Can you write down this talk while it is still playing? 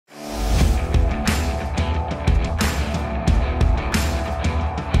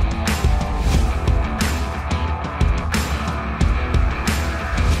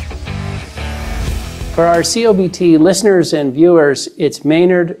For our COBT listeners and viewers, it's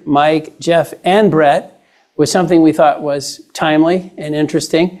Maynard, Mike, Jeff, and Brett with something we thought was timely and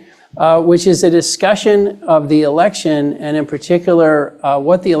interesting, which is a discussion of the election, and in particular,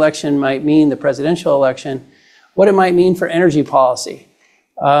 what the election might mean, the presidential election, what it might mean for energy policy.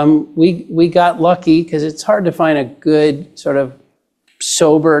 We got lucky because it's hard to find a good sort of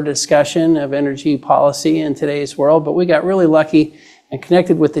sober discussion of energy policy in today's world, but we got really lucky and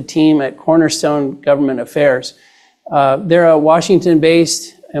connected with the team at Cornerstone Government Affairs. They're a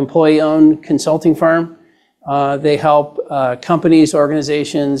Washington-based, employee-owned consulting firm. They help companies,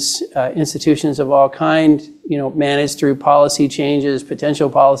 organizations, institutions of all kind, manage through policy changes, potential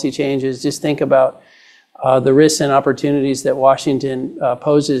policy changes. Just think about the risks and opportunities that Washington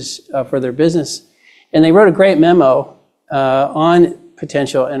poses for their business. And they wrote a great memo on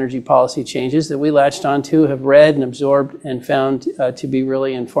potential energy policy changes that we latched onto, have read and absorbed, and found to be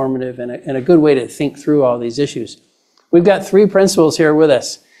really informative and a good way to think through all these issues. We've got three principals here with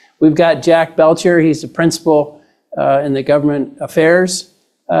us. We've got Jack Belcher. He's the principal in the government affairs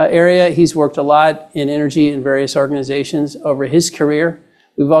area. He's worked a lot in energy in various organizations over his career.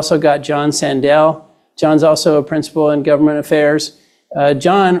 We've also got John Sandell. John's also a principal in government affairs.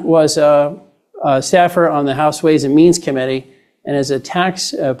 John was a staffer on the House Ways and Means Committee and is a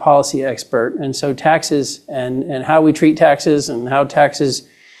tax policy expert. And so taxes and how we treat taxes and how taxes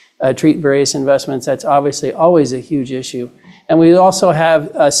treat various investments, that's obviously always a huge issue. And we also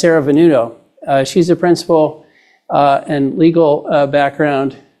have Sarah Venuto. She's a principal and legal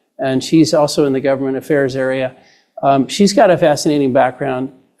background, and she's also in the government affairs area. She's got a fascinating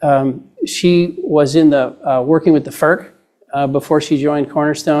background. She was in the working with the FERC before she joined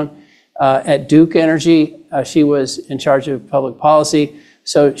Cornerstone. At Duke Energy, she was in charge of public policy.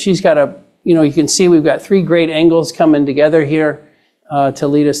 So she's got you can see we've got three great angles coming together here to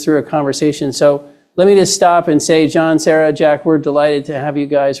lead us through a conversation. So let me just stop and say, John, Sarah, Jack, we're delighted to have you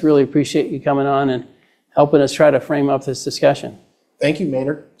guys. Really appreciate you coming on and helping us try to frame up this discussion. Thank you,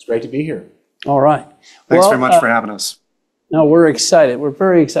 Maynard. It's great to be here. All right. Thanks very much for having us. No, we're excited. We're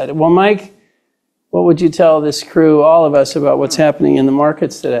very excited. Well, Mike, what would you tell this crew, all of us, about what's happening in the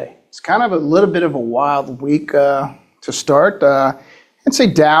markets today? It's kind of a little bit of a wild week to start. I'd say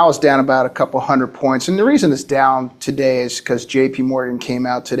Dow is down about a couple hundred points. And the reason it's down today is because JP Morgan came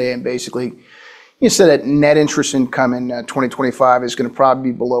out today and basically said that net interest income in 2025 is going to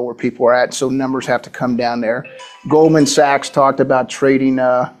probably be below where people are at. So numbers have to come down there. Goldman Sachs talked about trading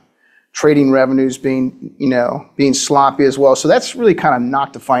revenues being sloppy as well. So that's really kind of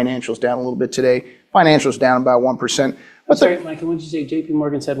knocked the financials down a little bit today. Financials down about 1%. But sorry, Michael, what did you say? JP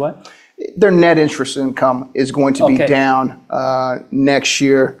Morgan said what? Their net interest income is going to be down next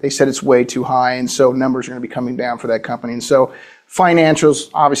year. They said it's way too high, and so numbers are going to be coming down for that company. And so financials,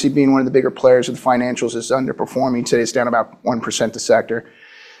 obviously being one of the bigger players of the financials, is underperforming. Today it's down about 1% the sector.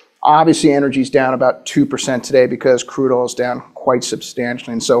 Obviously energy is down about 2% today because crude oil is down quite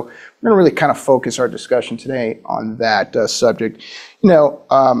substantially. And so we're going to really kind of focus our discussion today on that subject.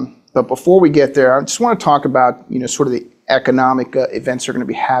 But before we get there, I just want to talk about, sort of the economic events that are going to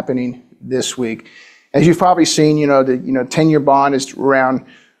be happening this week. As you've probably seen, the 10-year bond is around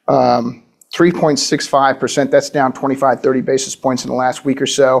 3.65%. That's down 25, 30 basis points in the last week or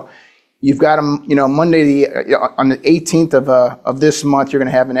so. You've got Monday on the 18th of this month, you're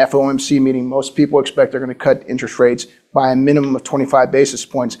going to have an FOMC meeting. Most people expect they're going to cut interest rates by a minimum of 25 basis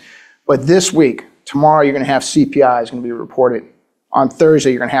points. But this week, tomorrow, you're going to have CPI is going to be reported. On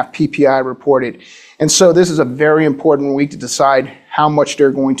Thursday, you're going to have PPI reported. And so this is a very important week to decide how much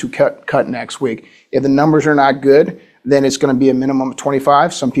they're going to cut next week. If the numbers are not good, then it's going to be a minimum of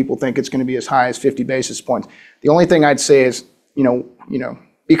 25. Some people think it's going to be as high as 50 basis points. The only thing I'd say is,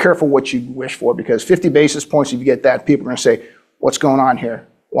 be careful what you wish for, because 50 basis points, if you get that, people are going to say, what's going on here?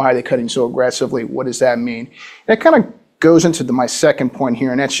 Why are they cutting so aggressively? What does that mean? And it kind of goes into my second point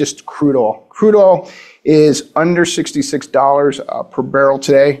here, and that's just crude oil. Crude oil is under $66 per barrel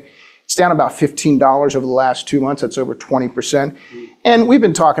today. It's down about $15 over the last 2 months. That's over 20%. And we've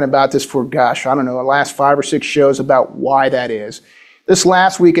been talking about this for, the last 5 or 6 shows about why that is. This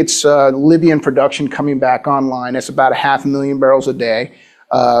last week, it's Libyan production coming back online. That's about 500,000 barrels a day.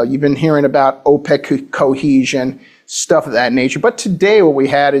 You've been hearing about OPEC cohesion, stuff of that nature. But today what we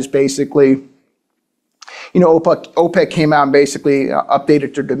had is basically, OPEC came out and basically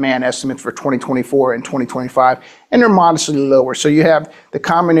updated their demand estimates for 2024 and 2025, and they're modestly lower. So you have the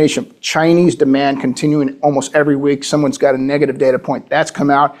combination of Chinese demand continuing almost every week. Someone's got a negative data point. That's come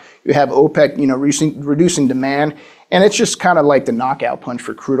out. You have OPEC, reducing demand. And it's just kind of like the knockout punch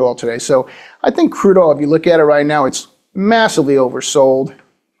for crude oil today. So I think crude oil, if you look at it right now, it's massively oversold.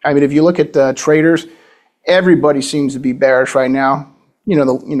 I mean, if you look at traders, everybody seems to be bearish right now.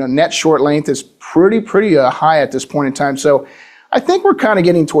 Net short length is pretty high at this point in time. So I think we're kind of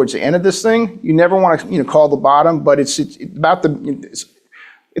getting towards the end of this thing. You never want to call the bottom, but it's about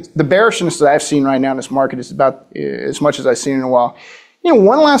the bearishness that I've seen right now in this market is about as much as I've seen in a while.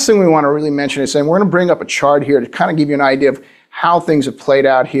 One last thing we want to really mention is, and we're going to bring up a chart here to kind of give you an idea of how things have played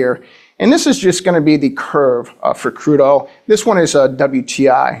out here. And this is just going to be the curve for crude oil. This one is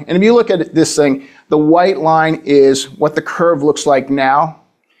WTI. And if you look at this thing, the white line is what the curve looks like now.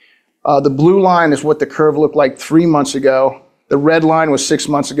 The blue line is what the curve looked like 3 months ago. The red line was 6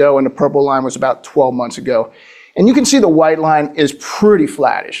 months ago, and the purple line was about 12 months ago. And you can see the white line is pretty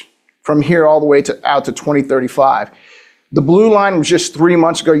flattish from here all the way out to 2035. The blue line was just 3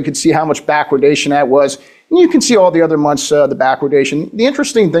 months ago. You can see how much backwardation that was. And you can see all the other months, the backwardation. The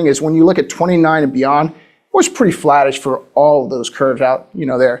interesting thing is when you look at 29 and beyond, it was pretty flattish for all of those curves out,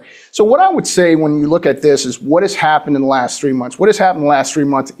 there. So what I would say when you look at this is what has happened in the last 3 months. What has happened in the last 3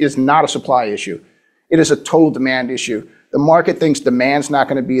 months is not a supply issue. It is a total demand issue. The market thinks demand's not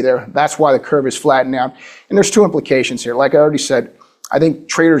going to be there. That's why the curve is flattened out. And there's two implications here. Like I already said, I think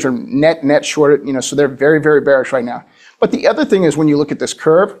traders are net short, so they're very bearish right now. But the other thing is when you look at this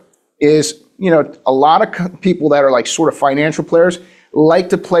curve is, a lot of people that are like sort of financial players like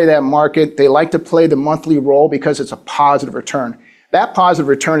to play that market. They like to play the monthly roll because it's a positive return. That positive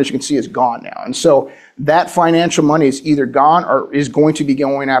return, as you can see, is gone now. And so that financial money is either gone or is going to be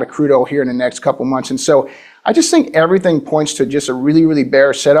going out of crude oil here in the next couple months. And so I just think everything points to just a really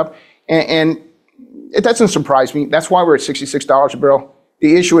bearish setup. And it doesn't surprise me. That's why we're at $66 a barrel.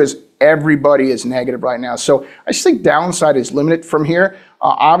 The issue is everybody is negative right now. So I just think downside is limited from here.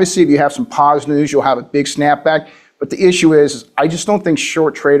 Obviously, if you have some positive news, you'll have a big snapback. But the issue is I just don't think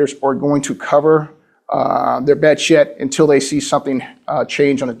short traders are going to cover their bets yet until they see something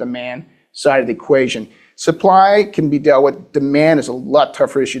change on the demand side of the equation. Supply can be dealt with. Demand is a lot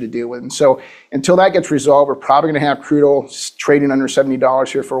tougher issue to deal with. And so until that gets resolved, we're probably going to have crude oil trading under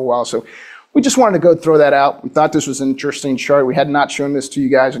 $70 here for a while. So we just wanted to throw that out. We thought this was an interesting chart. We had not shown this to you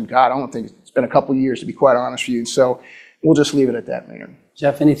guys, and God, I don't think it's been a couple of years, to be quite honest with you. So we'll just leave it at that, Maynard.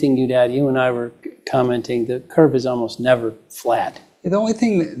 Jeff, anything you'd add? You and I were commenting the curve is almost never flat. The only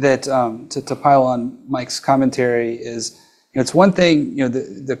thing that to pile on Mike's commentary is, it's one thing,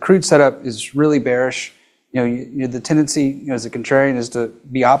 the crude setup is really bearish. The tendency, as a contrarian, is to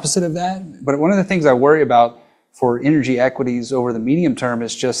be opposite of that. But one of the things I worry about for energy equities over the medium term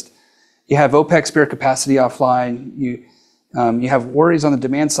is just you have OPEC spare capacity offline. You have worries on the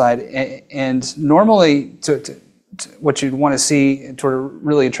demand side, and normally what you'd want to see to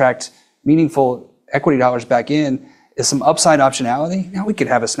really attract meaningful equity dollars back in is some upside optionality. Now we could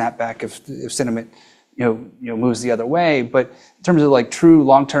have a snapback if sentiment moves the other way, but in terms of like true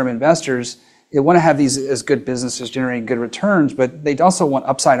long-term investors, they want to have these as good businesses generating good returns, but they also want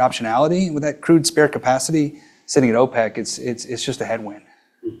upside optionality. With that crude spare capacity sitting at OPEC, it's just a headwind.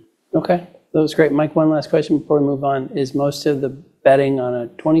 Okay, that was great. Mike, one last question before we move on. Is most of the betting on a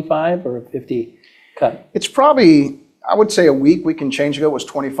 25 or a 50 cut? It's probably, I would say a week and change ago was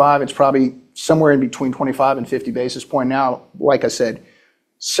 25. It's probably somewhere in between 25 and 50 basis point now. Like I said,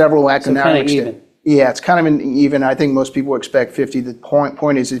 several economics. So kind of even. Yeah, it's kind of even. I think most people expect 50. The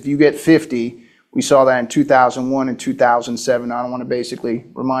point is, if you get 50, we saw that in 2001 and 2007. I don't want to basically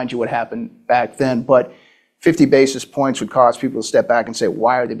remind you what happened back then, but 50 basis points would cause people to step back and say,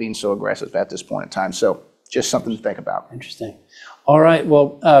 why are they being so aggressive at this point in time? So just something to think about. Interesting. All right.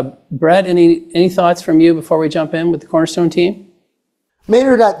 Well, Brett, any thoughts from you before we jump in with the Cornerstone team?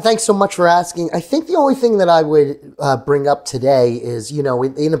 Maynard, thanks so much for asking. I think the only thing that I would bring up today is,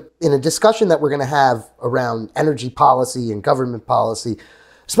 in a discussion that we're going to have around energy policy and government policy,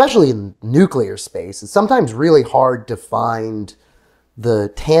 especially in nuclear space, it's sometimes really hard to find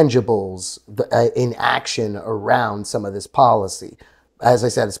the tangibles in action around some of this policy, as I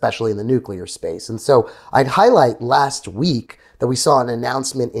said, especially in the nuclear space. And so I'd highlight last week that we saw an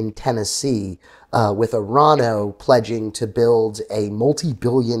announcement in Tennessee with Orano pledging to build a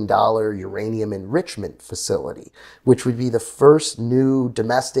multi-billion-dollar uranium enrichment facility, which would be the first new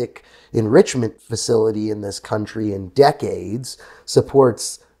domestic enrichment facility in this country in decades,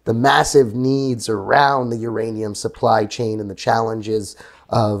 supports the massive needs around the uranium supply chain and the challenges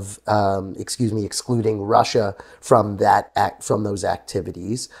of, excluding Russia from those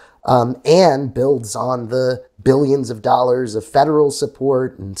activities, and builds on the billions of dollars of federal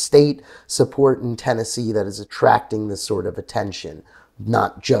support and state support in Tennessee that is attracting this sort of attention,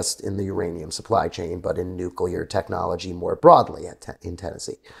 not just in the uranium supply chain, but in nuclear technology more broadly in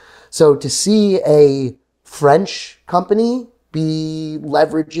Tennessee. So to see a French company be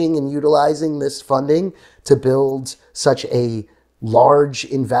leveraging and utilizing this funding to build such a large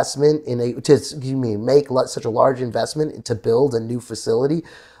investment such a large investment to build a new facility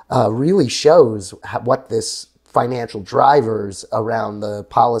really shows what this financial drivers around the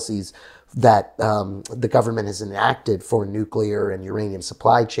policies that the government has enacted for nuclear and uranium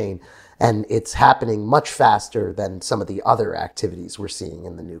supply chain. And it's happening much faster than some of the other activities we're seeing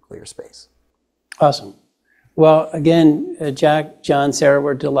in the nuclear space. Awesome. Well, again, Jack, John, Sarah,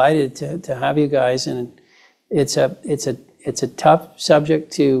 we're delighted to have you guys, and it's a tough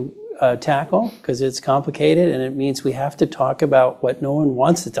subject to tackle because it's complicated, and it means we have to talk about what no one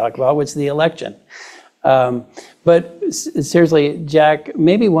wants to talk about, which is the election. But seriously, Jack,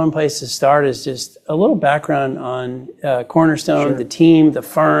 maybe one place to start is just a little background on Cornerstone, sure. The team, the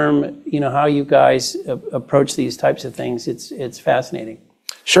firm, how you guys approach these types of things. It's fascinating.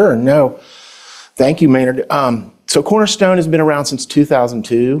 Sure. No, thank you, Maynard. So Cornerstone has been around since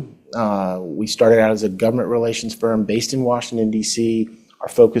 2002. We started out as a government relations firm based in Washington, D.C. Our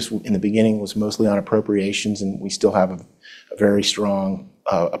focus in the beginning was mostly on appropriations, and we still have a very strong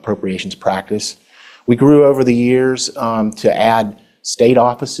appropriations practice. We grew over the years to add state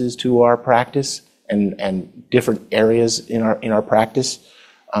offices to our practice and different areas in our practice.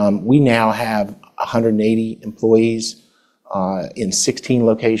 We now have 180 employees in 16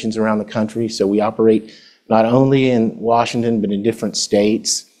 locations around the country. So we operate not only in Washington, but in different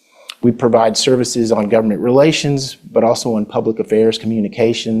states. We provide services on government relations, but also on public affairs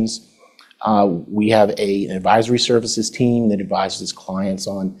communications. We have an advisory services team that advises clients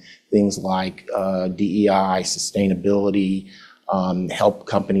on things like DEI, sustainability, help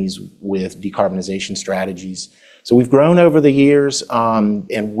companies with decarbonization strategies. So we've grown over the years,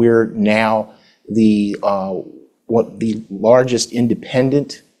 and we're now the largest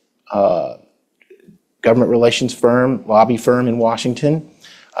independent government relations firm, lobby firm in Washington.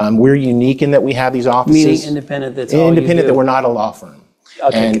 We're unique in that we have these offices. Meaning independent, that's all independent, you do. That we're not a law firm.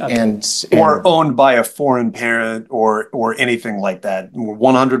 Okay, Or owned by a foreign parent or anything like that. We're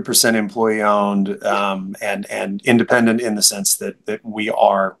 100% employee owned and independent in the sense that we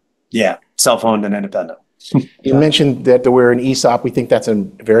are, self-owned and independent. You mentioned that we're an ESOP. We think that's a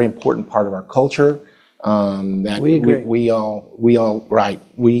very important part of our culture. We agree. We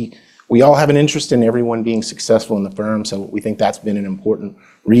all have an interest in everyone being successful in the firm, so we think that's been an important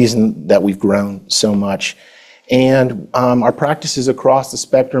reason that we've grown so much. And our practices across the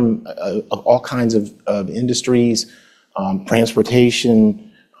spectrum of all kinds of industries,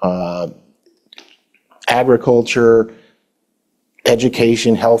 transportation, agriculture,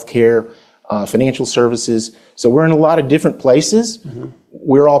 education, healthcare, financial services. So we're in a lot of different places. Mm-hmm.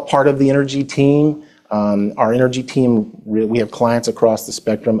 We're all part of the energy team. Our energy team, we have clients across the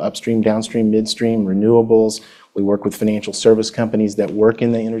spectrum, upstream, downstream, midstream, renewables. We work with financial service companies that work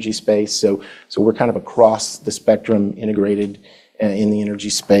in the energy space. So we're kind of across the spectrum, integrated in the energy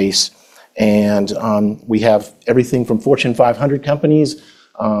space. And we have everything from Fortune 500 companies,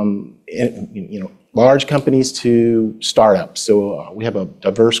 large companies to startups. So we have a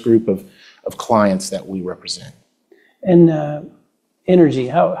diverse group of clients that we represent. And energy,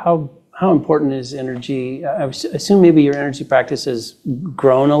 how important is energy? I assume maybe your energy practice has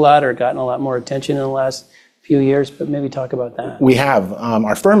grown a lot or gotten a lot more attention in the last few years, but maybe talk about that. We have.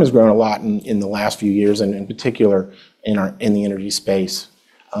 Our firm has grown a lot in the last few years, and in particular in the energy space.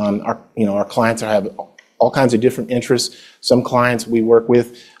 Our clients have all kinds of different interests. Some clients we work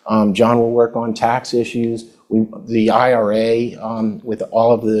with, John will work on tax issues. The IRA, with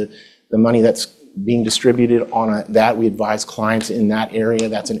all of the money that's being distributed on that, we advise clients in that area.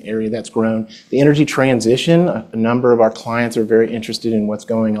 That's an area that's grown. The energy transition, a number of our clients are very interested in what's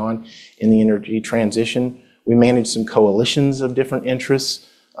going on in the energy transition. We manage some coalitions of different interests,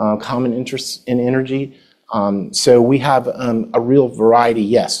 common interests in energy. So we have a real variety,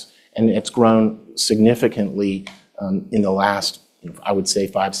 yes, and it's grown significantly in the last, I would say,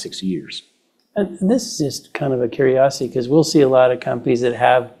 5-6 years. And this is just kind of a curiosity because we'll see a lot of companies that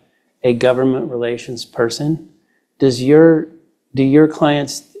have a government relations person. Do your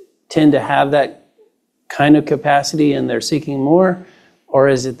clients tend to have that kind of capacity and they're seeking more, or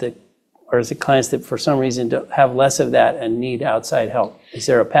is it clients that for some reason don't have less of that and need outside help? Is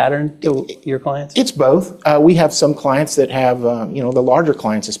there a pattern to your clients? It's both. We have some clients that have, the larger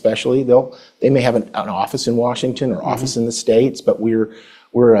clients especially, they may have an office in Washington or office in the States, but we're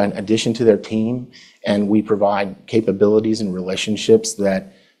an addition to their team, and we provide capabilities and relationships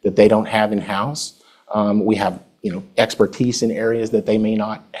that they don't have in-house. We have, expertise in areas that they may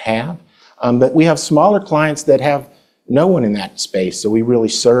not have. But we have smaller clients that have, no one in that space. So we really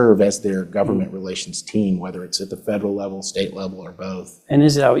serve as their government relations team, whether it's at the federal level, state level, or both. And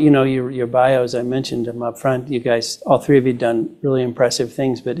is that, your bios, I mentioned them up front, you guys, all three of you done really impressive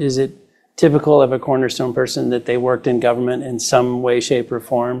things, but is it typical of a Cornerstone person that they worked in government in some way, shape, or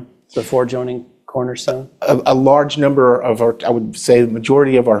form before joining Cornerstone? A large number of I would say the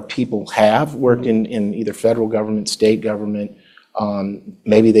majority of our people have worked in either federal government, state government.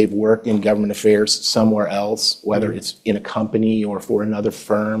 Maybe they've worked in government affairs somewhere else, whether it's in a company or for another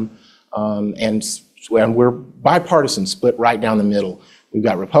firm. And we're bipartisan, split right down the middle. We've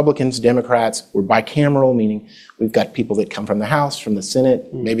got Republicans, Democrats. We're bicameral, meaning we've got people that come from the House, from the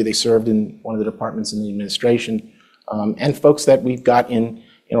Senate. Maybe they served in one of the departments in the administration, and folks that we've got in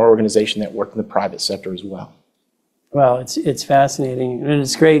our organization that work in the private sector as well. Well, it's fascinating, and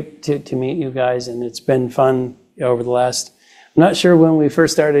it's great to meet you guys, and it's been fun over the last, I'm not sure when we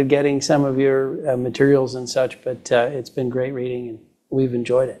first started getting some of your materials and such, but it's been great reading, and we've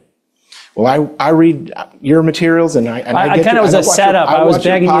enjoyed it. Well, I read your materials, and I kind of was a setup. I was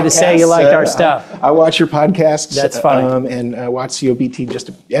begging you to say you liked our stuff. I watch your podcasts. That's funny. And I watch COBT just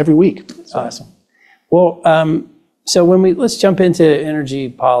every week. So. Awesome. Well, so let's jump into energy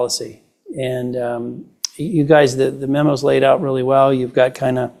policy, and you guys, the memo's laid out really well. You've got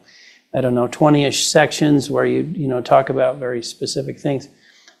kind of, 20-ish sections where you talk about very specific things.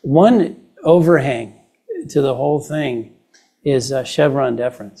 One overhang to the whole thing is Chevron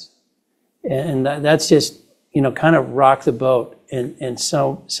deference. And that's just, kind of rock the boat in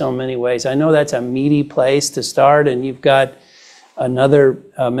so many ways. I know that's a meaty place to start, and you've got another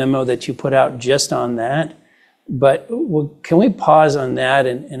memo that you put out just on that. But can we pause on that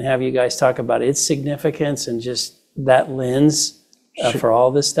and have you guys talk about its significance and just that lens for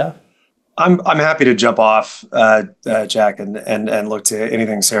all this stuff? I'm happy to jump off, Jack, and look to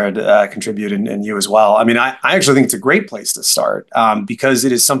anything Sarah contribute and you as well. I mean, I actually think it's a great place to start because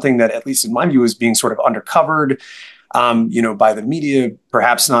it is something that, at least in my view, is being sort of undercovered, by the media,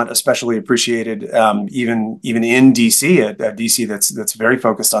 perhaps not especially appreciated, even in DC, at DC that's very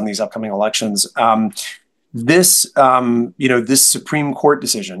focused on these upcoming elections. This Supreme Court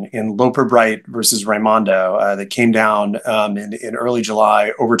decision in Loper Bright versus Raimondo that came down in early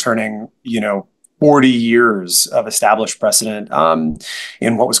July, overturning 40 years of established precedent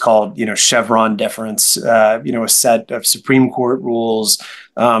in what was called Chevron deference, a set of Supreme Court rules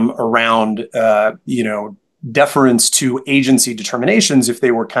around deference to agency determinations if they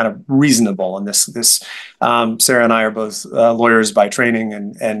were kind of reasonable. And this Sarah and I are both lawyers by training,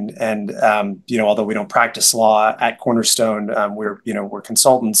 and although we don't practice law at Cornerstone, we're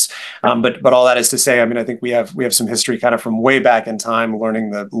consultants. But all that is to say, I mean, I think we have some history kind of from way back in time,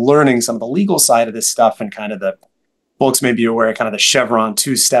 learning some of the legal side of this stuff, and kind of the folks may be aware, kind of the Chevron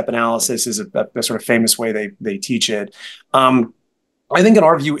two-step analysis is a sort of famous way they teach it. I think in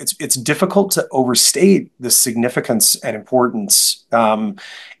our view, it's difficult to overstate the significance and importance and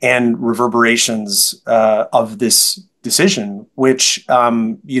reverberations of this decision, which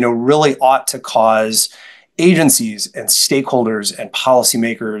really ought to cause agencies and stakeholders and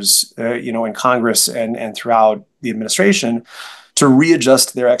policymakers, in Congress and throughout the administration, to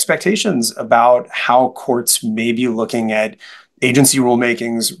readjust their expectations about how courts may be looking at agency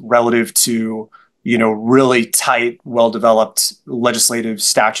rulemakings relative to really tight, well-developed legislative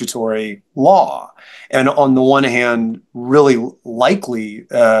statutory law. And on the one hand, really likely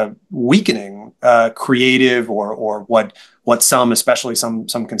weakening creative or what some, especially some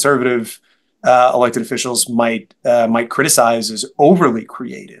conservative elected officials might criticize as overly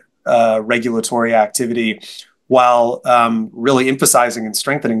creative regulatory activity, while really emphasizing and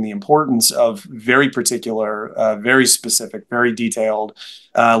strengthening the importance of very particular, very specific, very detailed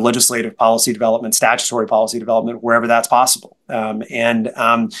legislative policy development, statutory policy development, wherever that's possible. And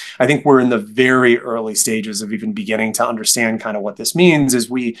I think we're in the very early stages of even beginning to understand kind of what this means. As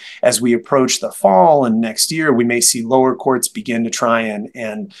we approach the fall and next year, we may see lower courts begin to try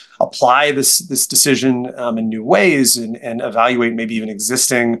and apply this decision in new ways and evaluate maybe even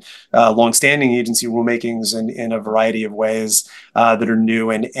existing longstanding agency rulemakings in a variety of ways that are new.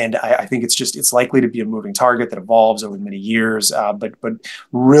 And I think it's likely to be a moving target that evolves over many years, but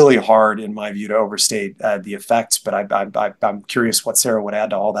really hard, in my view, to overstate the effects. But I'm curious what Sarah would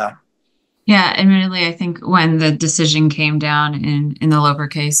add to all that. Yeah, admittedly, I think when the decision came down in the Loper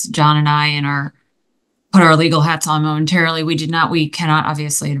case, John and I put our legal hats on momentarily. We cannot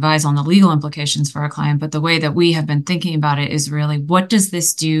obviously advise on the legal implications for our client, but the way that we have been thinking about it is really, what does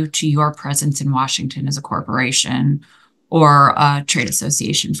this do to your presence in Washington as a corporation or a trade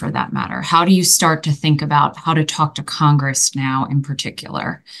association for that matter? How do you start to think about how to talk to Congress now in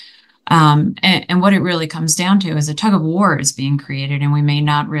particular? And what it really comes down to is a tug of war is being created, and we may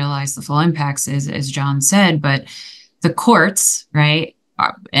not realize the full impacts, as John said, but the courts, right?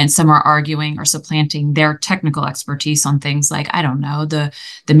 And some are arguing or supplanting their technical expertise on things like, I don't know, the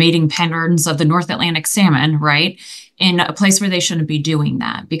mating patterns of the North Atlantic salmon, right? In a place where they shouldn't be doing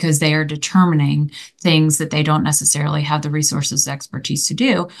that, because they are determining things that they don't necessarily have the resources, expertise to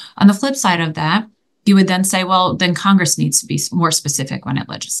do. On the flip side of that, you would then say, well, then Congress needs to be more specific when it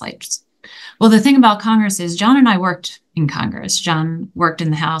legislates. Well, the thing about Congress is John and I worked in Congress. John worked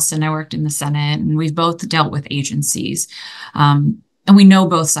in the House and I worked in the Senate, and we've both dealt with agencies. And we know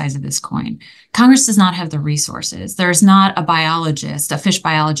both sides of this coin. Congress does not have the resources. There's not a biologist, a fish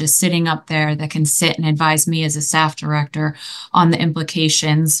biologist sitting up there that can sit and advise me as a staff director on the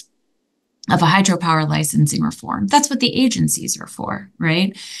implications of a hydropower licensing reform. That's what the agencies are for,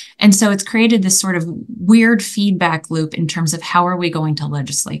 right? And so it's created this sort of weird feedback loop in terms of how are we going to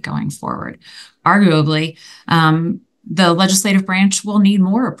legislate going forward. Arguably, the legislative branch will need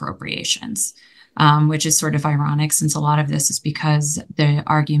more appropriations. Which is sort of ironic, since a lot of this is because the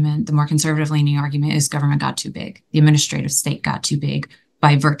argument, the more conservative leaning argument, is government got too big. The administrative state got too big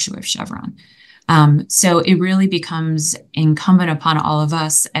by virtue of Chevron. So it really becomes incumbent upon all of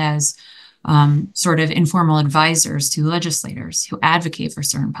us as sort of informal advisors to legislators who advocate for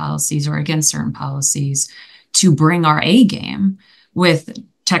certain policies or against certain policies to bring our A game with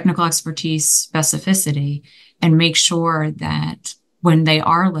technical expertise, specificity, and make sure that when they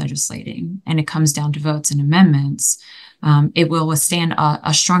are legislating and it comes down to votes and amendments, it will withstand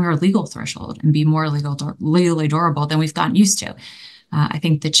a stronger legal threshold and be more legally durable than we've gotten used to. I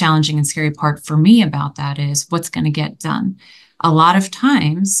think the challenging and scary part for me about that is what's going to get done. A lot of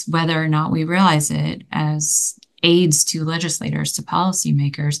times, whether or not we realize it as aides to legislators, to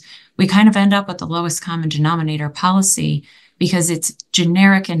policymakers, we kind of end up with the lowest common denominator policy because it's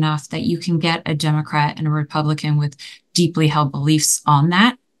generic enough that you can get a Democrat and a Republican with deeply held beliefs on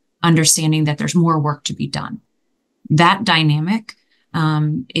that, understanding that there's more work to be done. That dynamic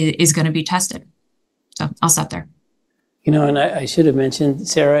is going to be tested. So I'll stop there. You know, and I should have mentioned,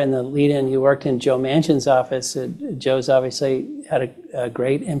 Sarah, in the lead-in, you worked in Joe Manchin's office. Joe's obviously had a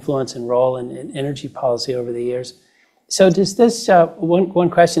great influence and role in energy policy over the years. So does this, one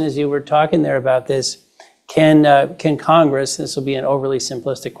question as you were talking there about this, can Congress, this will be an overly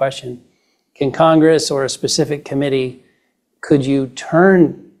simplistic question, can Congress or a specific committee, could you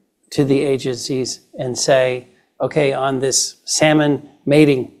turn to the agencies and say, okay, on this salmon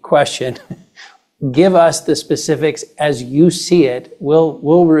mating question, give us the specifics as you see it,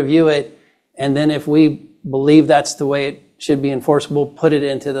 we'll review it, and then if we believe that's the way it should be enforceable, put it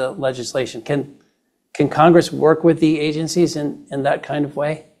into the legislation. Can Congress work with the agencies in that kind of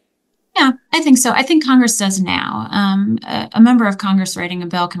way? Yeah, I think so. I think Congress does now. A member of Congress writing a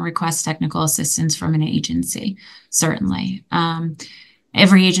bill can request technical assistance from an agency, certainly.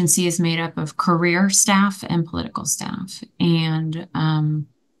 Every agency is made up of career staff and political staff, and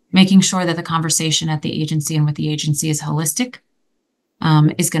making sure that the conversation at the agency and with the agency is holistic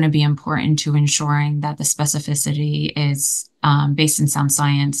is going to be important to ensuring that the specificity is based in sound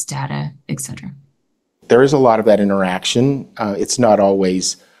science, data, et cetera. There is a lot of that interaction. It's not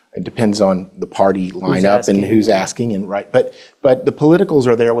always. It depends on the party lineup and who's asking, and right. But the politicals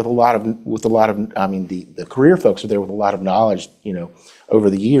are there with a lot of. I mean, the career folks are there with a lot of knowledge, you know, over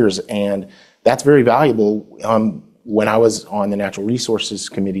the years, and that's very valuable. When I was on the Natural Resources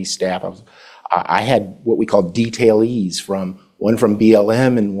Committee staff, I had what we call detailees, one from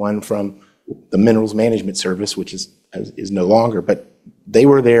BLM and one from the Minerals Management Service, which is no longer, but they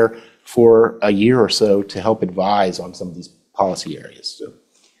were there for a year or so to help advise on some of these policy areas.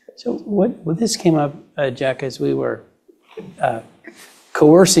 So what this came up, Jack, as we were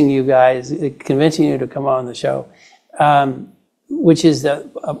coercing you guys, convincing you to come on the show, which is that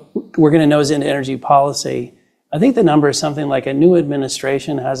we're going to nose into energy policy. I think the number is something like a new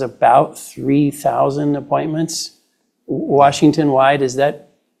administration has about 3,000 appointments Washington-wide. Is that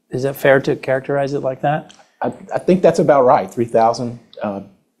fair to characterize it like that? I think that's about right. 3,000.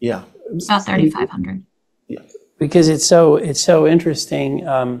 Yeah. About 3,500. Yeah. Because it's so interesting.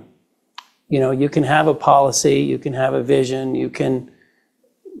 You know, you can have a policy, you can have a vision, you can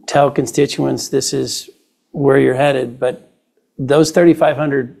tell constituents this is where you're headed, but those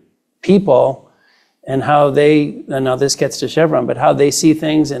 3,500 people and how they, and now this gets to Chevron, but how they see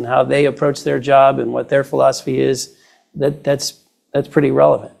things and how they approach their job and what their philosophy is, that's pretty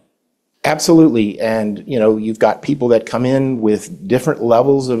relevant. Absolutely. And, you know, you've got people that come in with different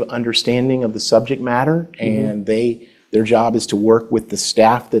levels of understanding of the subject matter, and their job is to work with the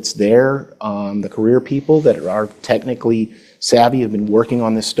staff that's there, the career people that are technically savvy, have been working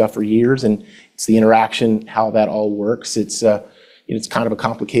on this stuff for years, and it's the interaction, how that all works. It's kind of a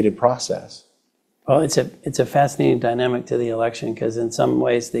complicated process. Well, it's a fascinating dynamic to the election because in some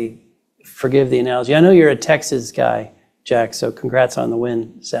ways, forgive the analogy. I know you're a Texas guy, Jack, so congrats on the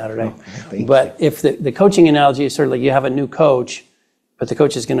win Saturday. But if the coaching analogy is sort of like you have a new coach, but the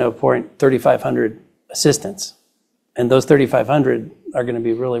coach is going to appoint 3,500 assistants, and those 3,500 are going to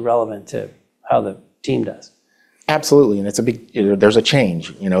be really relevant to how the team does. Absolutely, and it's a big. There's a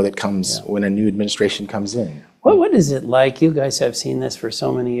change, that comes when a new administration comes in. What is it like? You guys have seen this for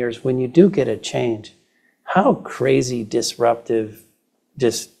so many years. When you do get a change, how crazy, disruptive,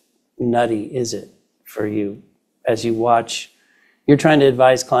 just nutty is it for you as you watch? You're trying to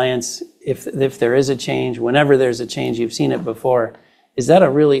advise clients if there is a change, whenever there's a change, you've seen it before. Is that a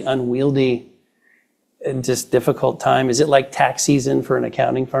really unwieldy and just difficult time? Is it like tax season for an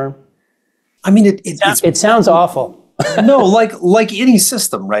accounting firm? I mean, it sounds awful. No, like any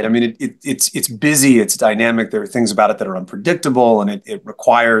system, right? I mean, it's busy, it's dynamic. There are things about it that are unpredictable, and it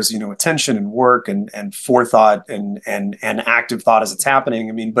requires, attention and work and forethought and active thought as it's happening.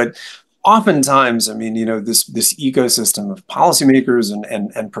 I mean, but oftentimes, I mean, this ecosystem of policymakers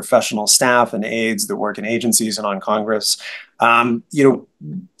and professional staff and aides that work in agencies and on Congress, a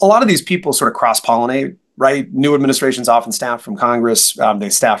lot of these people sort of cross-pollinate. Right? New administrations often staff from Congress.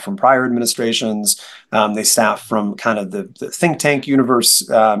 They staff from prior administrations. They staff from kind of the think tank universe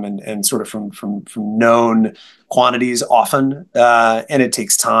and sort of from known quantities often. And it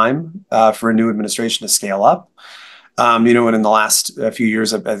takes time for a new administration to scale up. And in the last few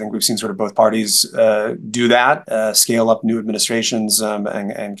years, I think we've seen sort of both parties do that, scale up new administrations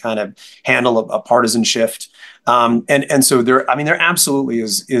and kind of handle a partisan shift. And so there absolutely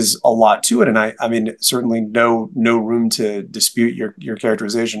is a lot to it. And I mean, certainly no room to dispute your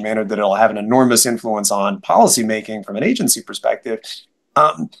characterization, Maynard, that it'll have an enormous influence on policymaking from an agency perspective.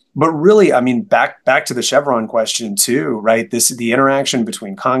 But really, I mean, back to the Chevron question too, right? The interaction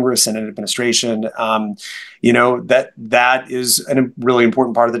between Congress and an administration, that is a really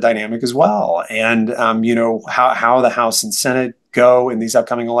important part of the dynamic as well. And, how the House and Senate go in these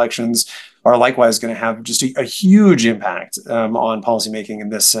upcoming elections are likewise going to have just a huge impact on policymaking in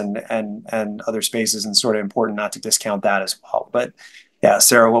this and other spaces, and sort of important not to discount that as well. But yeah,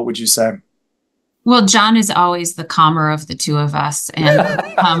 Sarah, what would you say? Well, John is always the calmer of the two of us.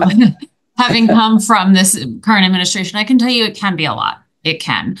 And having come from this current administration, I can tell you it can be a lot. It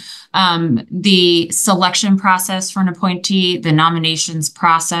can. The selection process for an appointee, the nominations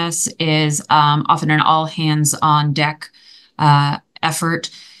process is often an all hands on deck effort.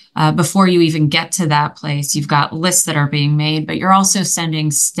 Before you even get to that place, you've got lists that are being made, but you're also sending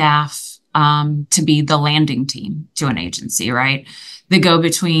staff to be the landing team to an agency, right? The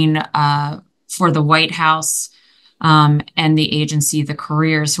go-between for the White House and the agency, the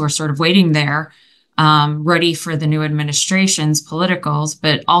careers who are sort of waiting there, ready for the new administration's politicals,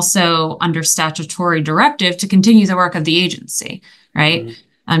 but also under statutory directive to continue the work of the agency, right?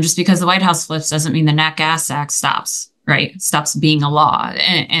 Mm-hmm. Just because the White House flips doesn't mean the Nat Gas Act stops. Right, stops being a law,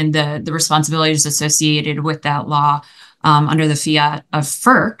 and the responsibilities associated with that law under the fiat of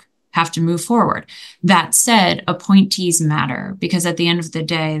FERC have to move forward. That said, appointees matter because at the end of the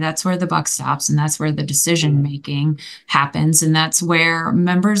day, that's where the buck stops, and that's where the decision making happens, and that's where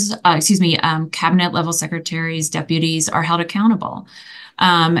cabinet level secretaries, deputies are held accountable.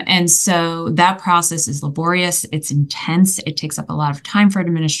 And so that process is laborious, it's intense, it takes up a lot of time for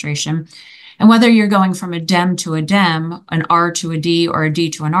administration. And whether you're going from a Dem to a Dem, an R to a D, or a D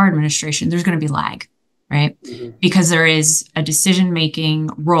to an R administration, there's going to be lag, right? Mm-hmm. Because there is a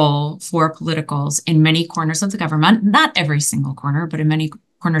decision-making role for politicals in many corners of the government, not every single corner, but in many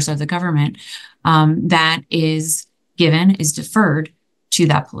corners of the government, that is deferred to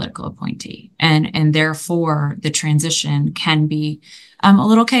that political appointee. And therefore, the transition can be a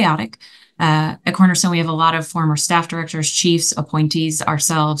little chaotic. At Cornerstone, we have a lot of former staff directors, chiefs, appointees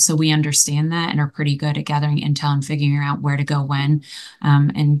ourselves, so we understand that and are pretty good at gathering intel and figuring out where to go when.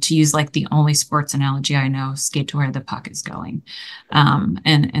 And to use like the only sports analogy I know, skate to where the puck is going.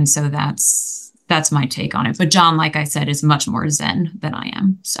 And so that's my take on it. But John, like I said, is much more zen than I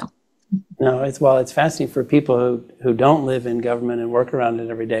am. So. No, it's fascinating for people who don't live in government and work around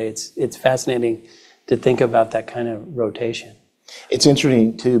it every day. It's fascinating to think about that kind of rotation. It's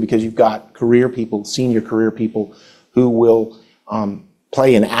interesting, too, because you've got career people, senior career people, who will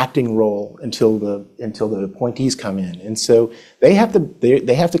play an acting role until the appointees come in, and so they have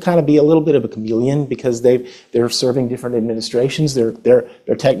to kind of be a little bit of a chameleon because they're serving different administrations. They're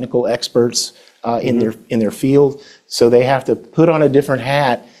technical experts in their field, so they have to put on a different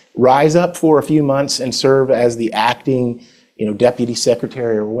hat, rise up for a few months, and serve as the acting deputy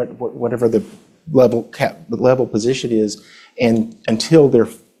secretary or whatever the level position is, and until they're,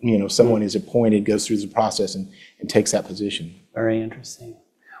 someone is appointed, goes through the process and takes that position. Very interesting.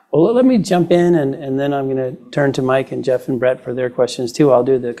 Well, let me jump in, and then I'm going to turn to Mike and Jeff and Brett for their questions too. I'll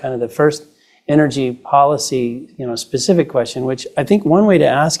do the first energy policy, specific question, which I think one way to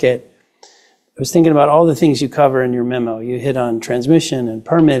ask it, I was thinking about all the things you cover in your memo. You hit on transmission and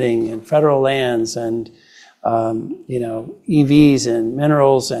permitting and federal lands and, EVs and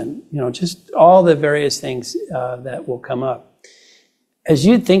minerals and, just all the various things that will come up. As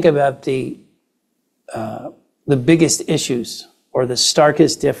you think about the biggest issues or the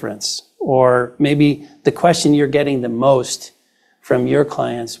starkest difference, or maybe the question you're getting the most from your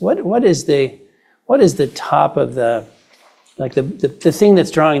clients, what is the top of the thing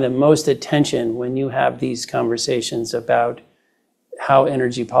that's drawing the most attention when you have these conversations about how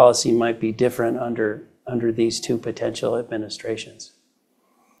energy policy might be different under these two potential administrations?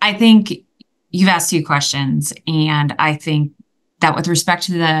 I think you've asked two questions, and I think that with respect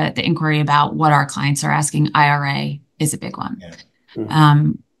to the inquiry about what our clients are asking, IRA is a big one. Yeah.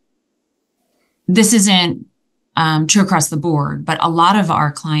 Mm-hmm. This isn't true across the board, but a lot of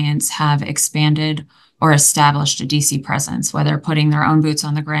our clients have expanded or established a DC presence, whether putting their own boots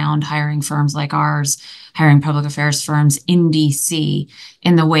on the ground, hiring firms like ours, hiring public affairs firms in DC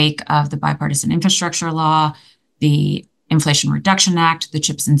in the wake of the bipartisan infrastructure law, the Inflation Reduction Act, the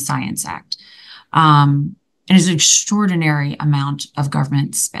CHIPS and Science Act. It is an extraordinary amount of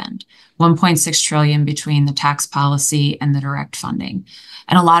government spend, $1.6 trillion between the tax policy and the direct funding.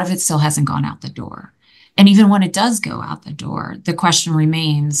 And a lot of it still hasn't gone out the door. And even when it does go out the door, the question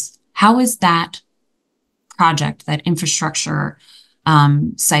remains, how is that project, that infrastructure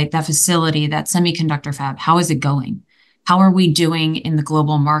site, that facility, that semiconductor fab, how is it going? How are we doing in the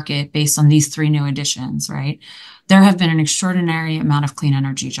global market based on these three new additions, right? There have been an extraordinary amount of clean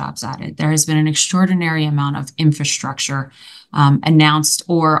energy jobs added. There has been an extraordinary amount of infrastructure announced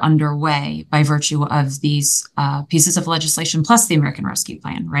or underway by virtue of these pieces of legislation, plus the American Rescue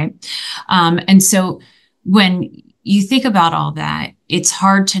Plan, right? And so when you think about all that, it's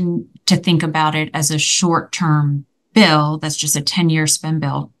hard to think about it as a short-term bill that's just a 10-year spend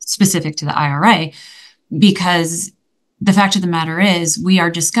bill specific to the IRA, because the fact of the matter is we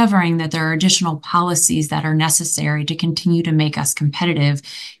are discovering that there are additional policies that are necessary to continue to make us competitive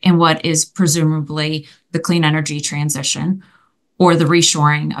in what is presumably the clean energy transition or the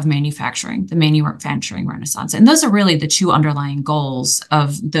reshoring of manufacturing, the manufacturing renaissance. And those are really the two underlying goals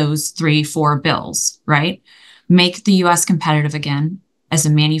of those 3-4 bills, right? Make the US competitive again as a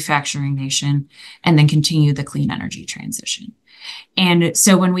manufacturing nation, and then continue the clean energy transition. And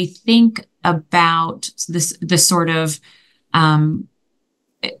so when we think about the sort of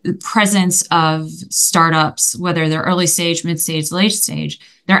presence of startups, whether they're early stage, mid stage, late stage,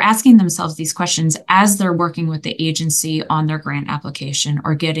 they're asking themselves these questions as they're working with the agency on their grant application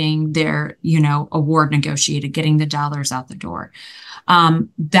or getting their, award negotiated, getting the dollars out the door.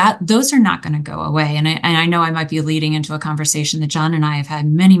 Those are not going to go away. And I know I might be leading into a conversation that John and I have had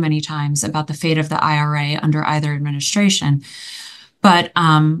many, many times about the fate of the IRA under either administration. But,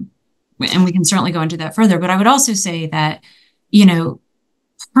 and we can certainly go into that further, but I would also say that,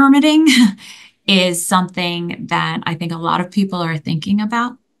 permitting is something that I think a lot of people are thinking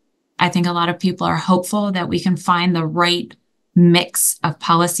about. I think a lot of people are hopeful that we can find the right mix of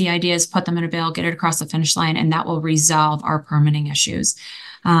policy ideas, put them in a bill, get it across the finish line, and that will resolve our permitting issues.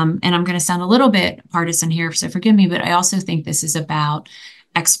 And I'm going to sound a little bit partisan here, so forgive me, but I also think this is about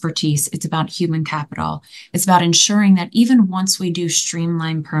expertise. It's about human capital. It's about ensuring that even once we do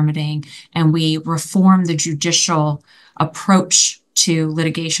streamline permitting and we reform the judicial approach to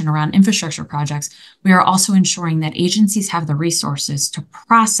litigation around infrastructure projects, we are also ensuring that agencies have the resources to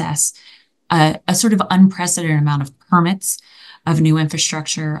process a sort of unprecedented amount of permits of new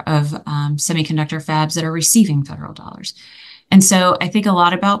infrastructure, of semiconductor fabs that are receiving federal dollars. And so I think a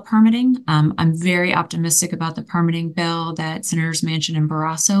lot about permitting. I'm very optimistic about the permitting bill that Senators Manchin and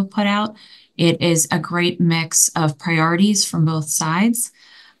Barrasso put out. It is a great mix of priorities from both sides.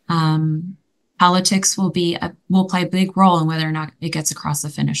 Politics will play a big role in whether or not it gets across the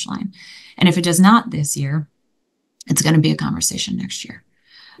finish line. And if it does not this year, it's going to be a conversation next year.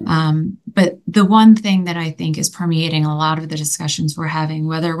 But the one thing that I think is permeating a lot of the discussions we're having,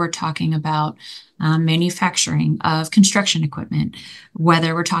 whether we're talking about manufacturing of construction equipment,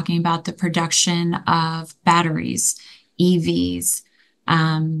 whether we're talking about the production of batteries, EVs,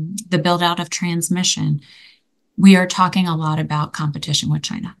 the build out of transmission, we are talking a lot about competition with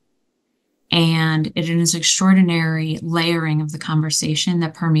China. And it is extraordinary layering of the conversation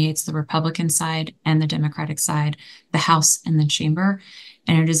that permeates the Republican side and the Democratic side, the House and the chamber.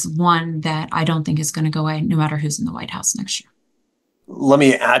 And it is one that I don't think is going to go away no matter who's in the White House next year. Let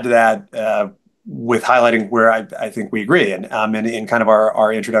me add to that with highlighting where I think we agree. And in kind of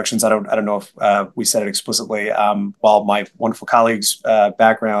our introductions, I don't know if we said it explicitly. While my wonderful colleague's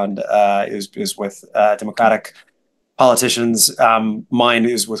background is with Democratic politicians, mine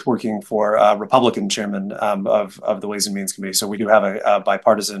is with working for a Republican chairman of the Ways and Means Committee. So we do have a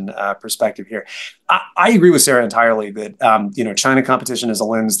bipartisan perspective here. I agree with Sarah entirely that China competition is a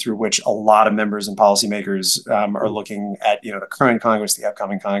lens through which a lot of members and policymakers are looking at the current Congress, the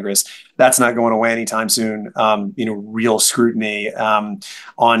upcoming Congress. That's not going away anytime soon. Real scrutiny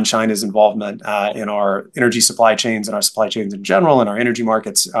on China's involvement in our energy supply chains and our supply chains in general and our energy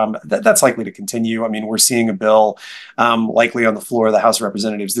markets. That's likely to continue. I mean, we're seeing a bill likely on the floor of the House of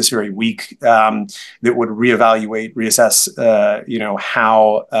Representatives this very week that would reassess,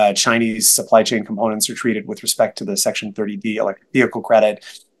 how Chinese supply chain components are treated with respect to the Section 30D electric vehicle credit.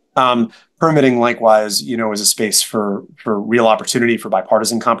 Permitting, likewise, is a space for real opportunity for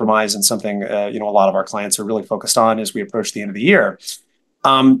bipartisan compromise and something, a lot of our clients are really focused on as we approach the end of the year.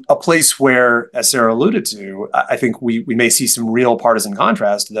 A place where, as Sarah alluded to, I think we may see some real partisan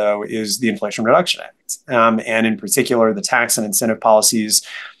contrast, though, is the Inflation Reduction Act. And in particular, the tax and incentive policies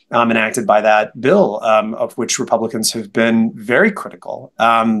enacted by that bill, of which Republicans have been very critical,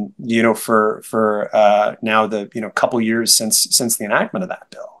 for now the couple years since the enactment of that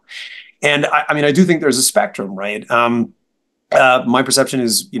bill. And I do think there's a spectrum, right? My perception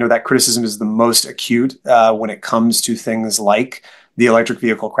is, that criticism is the most acute when it comes to things like the electric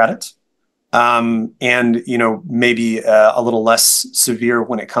vehicle credit, and maybe a little less severe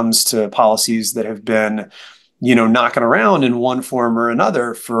when it comes to policies that have been knocking around in one form or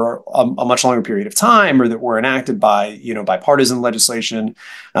another for a much longer period of time, or that were enacted by bipartisan legislation.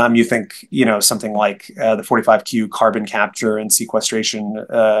 You think something like the 45Q carbon capture and sequestration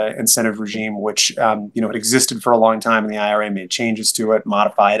incentive regime, which had existed for a long time, and the IRA made changes to it,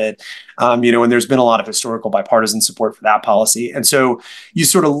 modified it. And there's been a lot of historical bipartisan support for that policy. And so you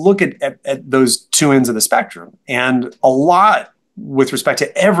sort of look at those two ends of the spectrum, and a lot with respect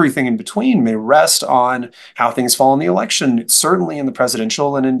to everything in between may rest on how things fall in the election, certainly in the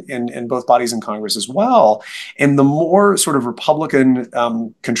presidential and in both bodies in Congress as well. And the more sort of Republican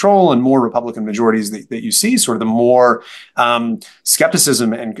control and more Republican majorities that you see, sort of the more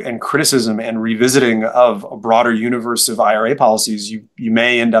skepticism and criticism and revisiting of a broader universe of IRA policies you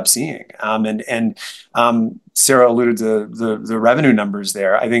may end up seeing. And Sarah alluded to the revenue numbers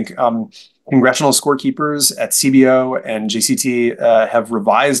there. I think congressional scorekeepers at CBO and JCT have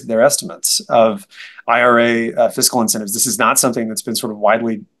revised their estimates of IRA fiscal incentives. This is not something that's been sort of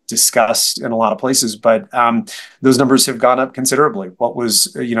widely discussed in a lot of places, but those numbers have gone up considerably. What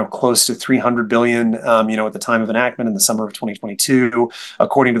was close to $300 billion at the time of enactment in the summer of 2022,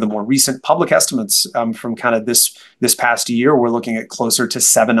 according to the more recent public estimates from kind of this past year, we're looking at closer to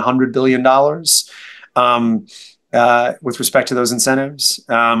 $700 billion with respect to those incentives.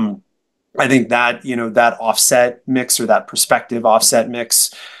 I think that, that offset mix, or that prospective offset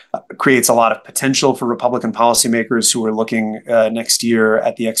mix, creates a lot of potential for Republican policymakers who are looking next year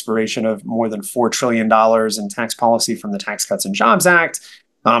at the expiration of more than $4 trillion in tax policy from the Tax Cuts and Jobs Act,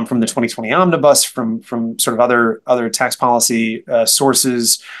 from the 2020 omnibus, from sort of other tax policy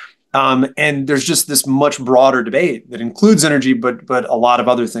sources. And there's just this much broader debate that includes energy, but a lot of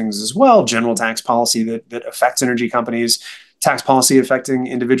other things as well. General tax policy that affects energy companies, tax policy affecting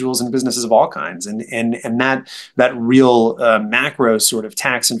individuals and businesses of all kinds, and that real macro sort of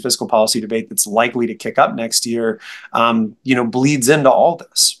tax and fiscal policy debate that's likely to kick up next year, bleeds into all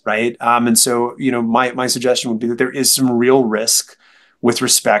this, right? And so, my suggestion would be that there is some real risk with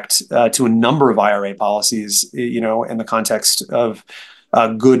respect to a number of IRA policies, in the context of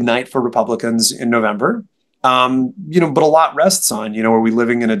a good night for Republicans in November. But a lot rests on, are we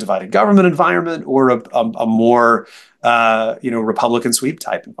living in a divided government environment or a more Republican sweep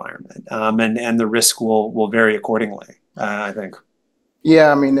type environment? And the risk will vary accordingly, I think.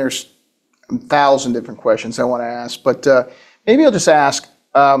 Yeah, there's 1,000 different questions I want to ask, but maybe I'll just ask,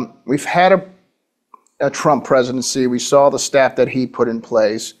 we've had a Trump presidency. We saw the staff that he put in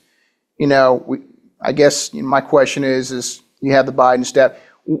place. I guess my question is you have the Biden staff.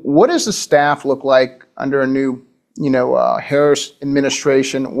 What does the staff look like under a new, Harris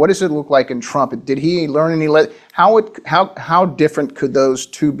administration? What does it look like in Trump? Did he learn any? How different could those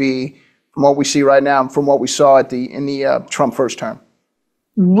two be from what we see right now and from what we saw in the Trump first term?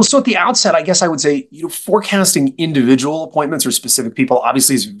 Well, so at the outset, I guess I would say, forecasting individual appointments or specific people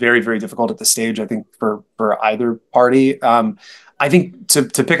obviously is very, very difficult at this stage, I think, for either party. I think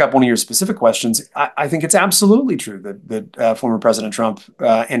to pick up one of your specific questions, I think it's absolutely true that former President Trump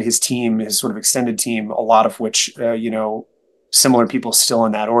and his team, his sort of extended team, a lot of which, similar people still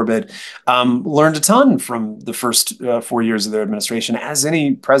in that orbit, learned a ton from the first 4 years of their administration, as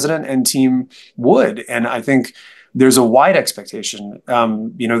any president and team would. And I think there's a wide expectation,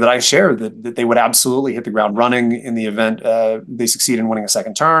 that I share that they would absolutely hit the ground running in the event they succeed in winning a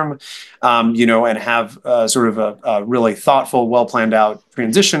second term, and have sort of a really thoughtful, well planned out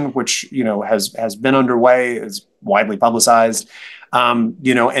transition, which has been underway, is widely publicized. And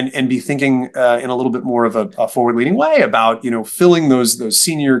be thinking in a little bit more of a forward-leaning way about, filling those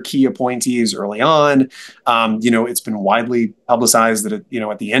senior key appointees early on. It's been widely publicized that,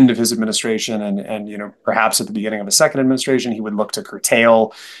 at the end of his administration and perhaps at the beginning of a second administration, he would look to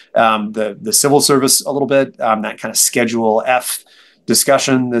curtail the civil service a little bit, that kind of Schedule F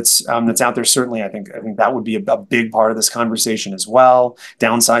discussion that's out there. Certainly, I think that would be a big part of this conversation as well,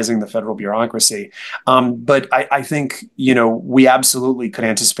 downsizing the federal bureaucracy. But I think, we absolutely could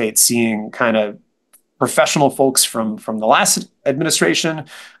anticipate seeing kind of professional folks from the last administration,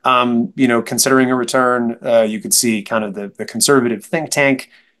 considering a return. You could see kind of the conservative think tank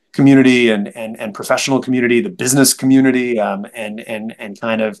community and professional community, the business community, and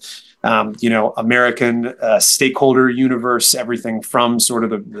kind of American stakeholder universe, everything from sort of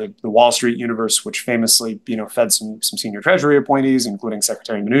the Wall Street universe, which famously fed some senior Treasury appointees, including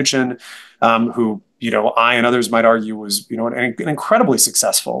Secretary Mnuchin, who I and others might argue was an incredibly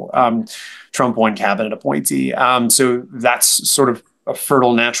successful Trump 1 cabinet appointee. So that's sort of a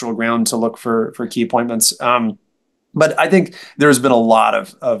fertile natural ground to look for key appointments. But I think there's been a lot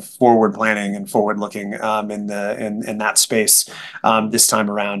of forward planning and forward looking in that space this time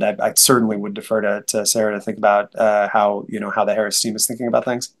around. I certainly would defer to Sarah to think about how the Harris team is thinking about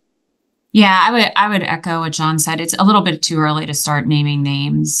things. Yeah, I would echo what John said. It's a little bit too early to start naming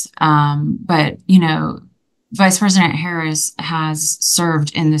names, but Vice President Harris has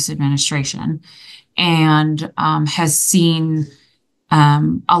served in this administration and has seen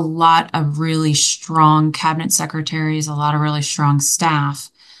a lot of really strong cabinet secretaries, a lot of really strong staff,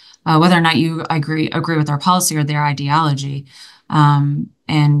 whether or not you agree with their policy or their ideology.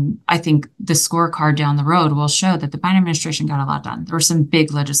 And I think the scorecard down the road will show that the Biden administration got a lot done. There were some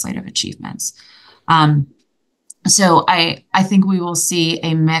big legislative achievements. So I think we will see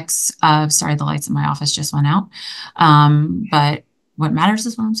a mix of, sorry, the lights in my office just went out. But what matters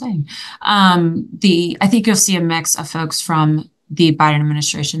is what I'm saying. I think you'll see a mix of folks from the Biden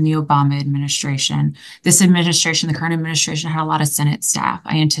administration, the Obama administration. This administration, the current administration, had a lot of Senate staff.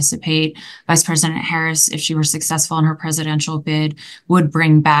 I anticipate Vice President Harris, if she were successful in her presidential bid, would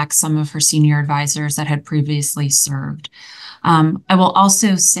bring back some of her senior advisors that had previously served. I will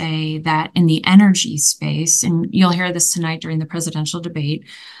also say that in the energy space, and you'll hear this tonight during the presidential debate,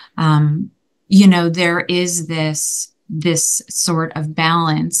 there is this sort of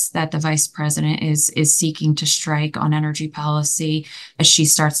balance that the vice president is seeking to strike on energy policy as she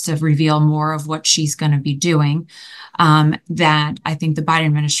starts to reveal more of what she's going to be doing, that I think the Biden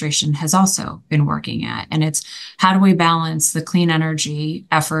administration has also been working at. And it's how do we balance the clean energy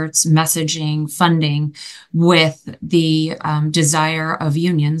efforts, messaging, funding with the desire of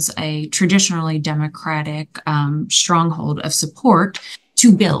unions, a traditionally Democratic stronghold of support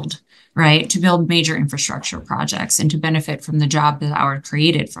to build major infrastructure projects and to benefit from the jobs that are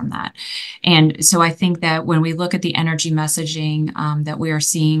created from that. And so I think that when we look at the energy messaging that we are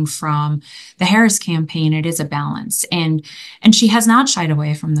seeing from the Harris campaign, it is a balance. And she has not shied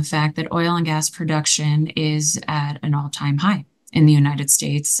away from the fact that oil and gas production is at an all-time high in the United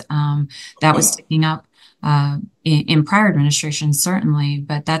States. That was ticking up in prior administrations, certainly,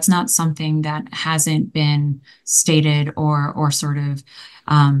 but that's not something that hasn't been stated or sort of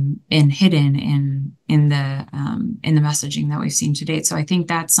and hidden in the messaging that we've seen to date. So I think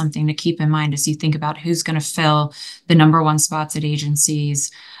that's something to keep in mind as you think about who's going to fill the number one spots at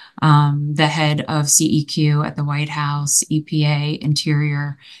agencies, the head of CEQ at the White House, EPA,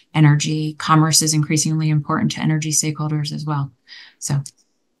 Interior, Energy. Commerce is increasingly important to energy stakeholders as well. So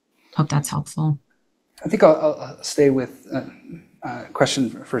hope that's helpful. I think I'll stay with a question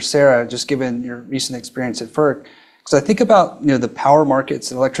for Sarah, just given your recent experience at FERC. Because I think about the power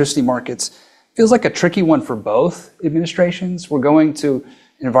markets and electricity markets, feels like a tricky one for both administrations. We're going to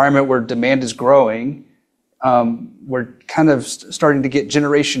an environment where demand is growing. We're kind of starting to get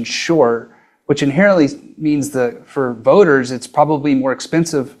generation short, which inherently means that for voters, it's probably more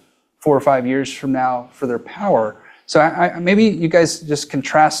expensive 4 or 5 years from now for their power. So maybe you guys just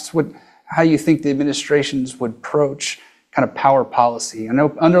contrast how you think the administrations would approach kind of power policy. I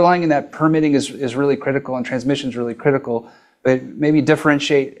know underlying in that permitting is really critical and transmission is really critical, but maybe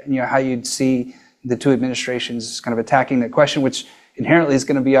differentiate how you'd see the two administrations kind of attacking that question, which inherently is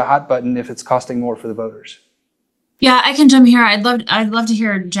going to be a hot button if it's costing more for the voters. Yeah, I can jump here. I'd love to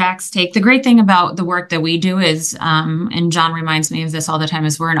hear Jack's take. The great thing about the work that we do is, and John reminds me of this all the time,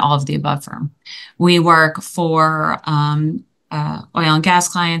 is we're an all of the above firm. We work for oil and gas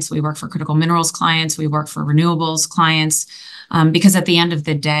clients. We work for critical minerals clients. We work for renewables clients, because at the end of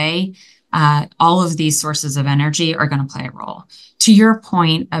the day, all of these sources of energy are going to play a role. To your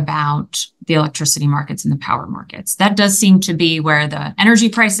point about the electricity markets and the power markets, that does seem to be where the energy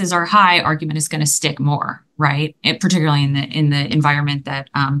prices are high argument is going to stick more, right? Particularly in the environment that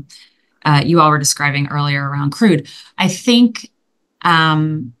you all were describing earlier around crude. I think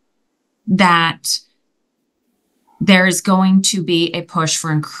that there is going to be a push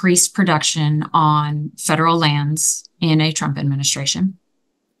for increased production on federal lands in a Trump administration.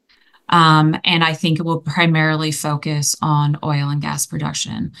 And I think it will primarily focus on oil and gas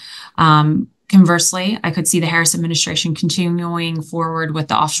production. Conversely, I could see the Harris administration continuing forward with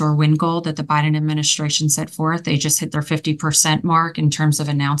the offshore wind goal that the Biden administration set forth. They just hit their 50% mark in terms of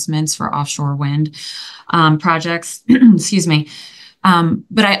announcements for offshore wind projects. Excuse me.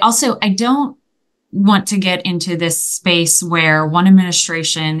 But I don't want to get into this space where one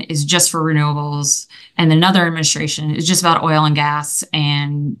administration is just for renewables and another administration is just about oil and gas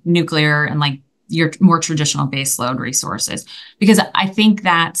and nuclear and like your more traditional baseload resources, because I think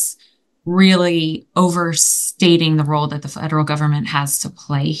that's really overstating the role that the federal government has to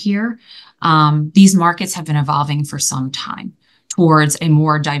play here. These markets have been evolving for some time towards a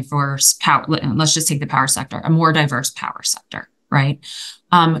more diverse power. Let's just take the power sector, a more diverse power sector, right?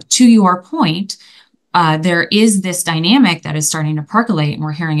 To your point, there is this dynamic that is starting to percolate, and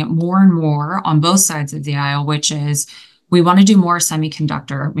we're hearing it more and more on both sides of the aisle, which is we want to do more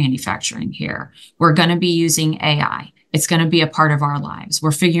semiconductor manufacturing here. We're going to be using AI. It's going to be a part of our lives.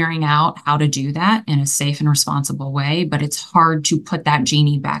 We're figuring out how to do that in a safe and responsible way, but it's hard to put that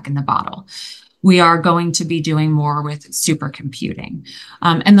genie back in the bottle. We are going to be doing more with supercomputing.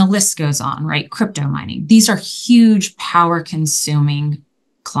 And the list goes on, right? Crypto mining. These are huge power consuming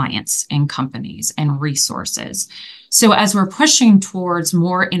clients and companies and resources. So as we're pushing towards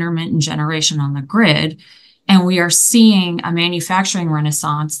more intermittent generation on the grid, and we are seeing a manufacturing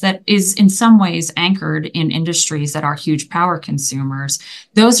renaissance that is in some ways anchored in industries that are huge power consumers,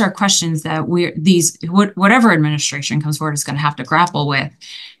 those are questions that whatever administration comes forward is going to have to grapple with.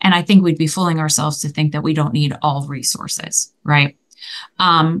 And I think we'd be fooling ourselves to think that we don't need all resources, right?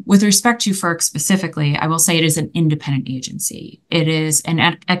 With respect to FERC specifically, I will say it is an independent agency. It is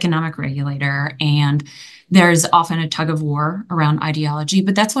an economic regulator, and there's often a tug of war around ideology,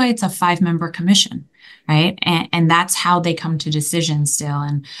 but that's why it's a 5-member commission, right? And that's how they come to decisions still.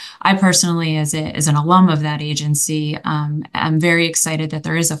 And I personally, as an alum of that agency, I'm very excited that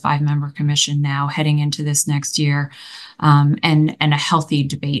there is a 5-member commission now heading into this next year, and a healthy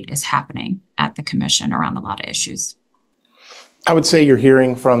debate is happening at the commission around a lot of issues. I would say you're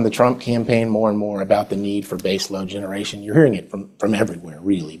hearing from the Trump campaign more and more about the need for baseload generation. You're hearing it from everywhere,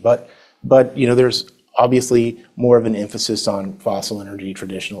 really. But there's obviously more of an emphasis on fossil energy,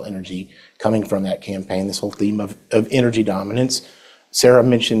 traditional energy coming from that campaign, this whole theme of energy dominance. Sarah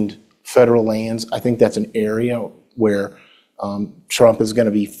mentioned federal lands. I think that's an area where Trump is going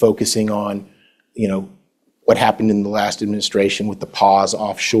to be focusing on, what happened in the last administration with the pause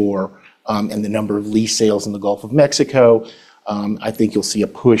offshore and the number of lease sales in the Gulf of Mexico. I think you'll see a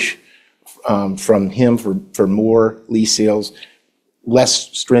push from him for more lease sales,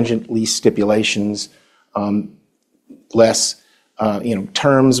 less stringent lease stipulations, less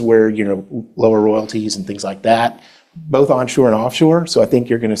terms where lower royalties and things like that, both onshore and offshore. So I think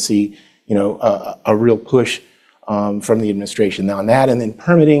you're going to see a real push from the administration now on that. And then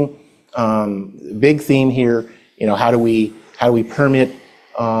permitting, big theme here. How do we permit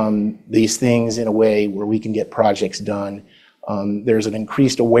these things in a way where we can get projects done? There's an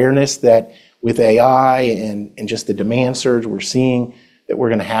increased awareness that with AI and just the demand surge we're seeing, that we're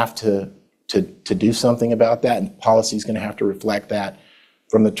going to have to do something about that, and policy is going to have to reflect that.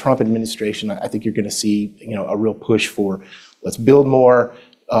 From the Trump administration, I think you're going to see a real push for let's build more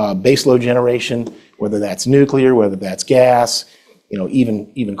baseload generation, whether that's nuclear, whether that's gas,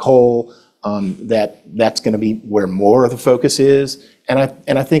 even coal. That's going to be where more of the focus is. And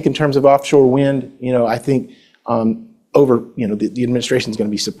I think in terms of offshore wind, I think the administration is going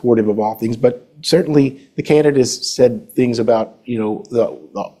to be supportive of all things, but certainly the candidates said things about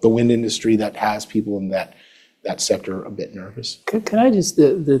the wind industry that has people in that that sector a bit nervous. Can I just,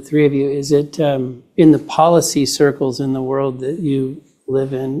 the three of you, is it in the policy circles in the world that you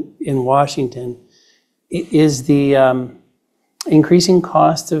live in Washington, is the increasing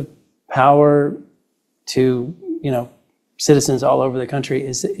cost of power to, citizens all over the country,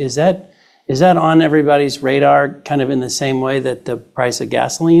 is that on everybody's radar kind of in the same way that the price of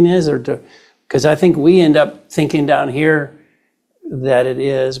gasoline is? Because I think we end up thinking down here that it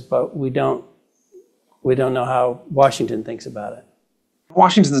is, but we don't know how Washington thinks about it.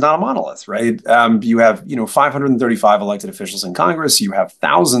 Washington's not a monolith, right? You have, 535 elected officials in Congress. You have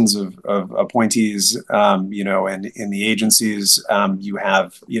thousands of appointees, and in the agencies. You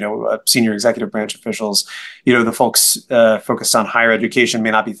have, senior executive branch officials. The folks focused on higher education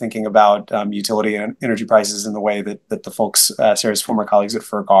may not be thinking about utility and energy prices in the way that the folks, Sarah's former colleagues at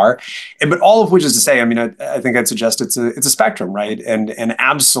FERC are. But all of which is to say, I think I'd suggest it's a spectrum, right? And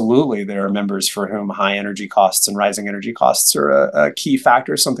absolutely there are members for whom high energy costs and rising energy costs are a key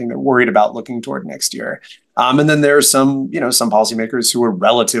factor, something they're worried about looking toward next year. And then there are some policymakers who are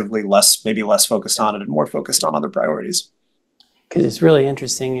relatively less focused on it and more focused on other priorities. Because it's really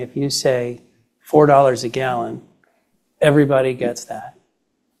interesting. If you say $4 a gallon, everybody gets that.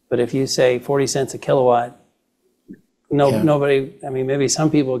 But if you say 40 cents a kilowatt, nobody, maybe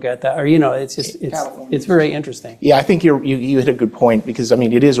some people get that, or, it's very interesting. Yeah, I think you hit a good point, because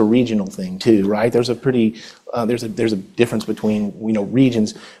it is a regional thing too, right? There's a there's a difference between,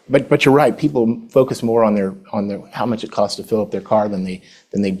 regions, but you're right. People focus more on their how much it costs to fill up their car than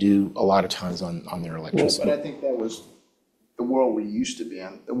they do a lot of times on their electricity. But I think that was the world we used to be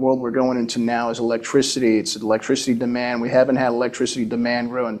in. The world we're going into now is electricity. It's electricity demand. We haven't had electricity demand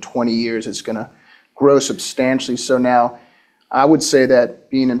grow in 20 years. It's going to grow substantially. So now I would say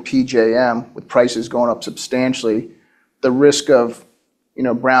that being in PJM with prices going up substantially, the risk of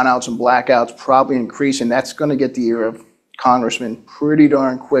brownouts and blackouts probably increasing. That's going to get the ear of congressmen pretty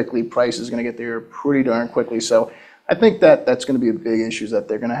darn quickly. Price is going to get the ear pretty darn quickly. So I think that's going to be a big issue that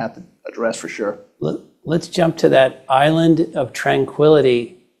they're going to have to address for sure. Let's jump to that island of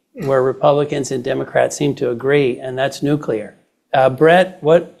tranquility where Republicans and Democrats seem to agree, and that's nuclear. Brett,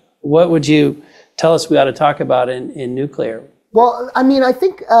 what would you tell us we ought to talk about in nuclear? Well, I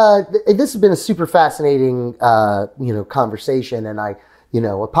think this has been a super fascinating, conversation, and I,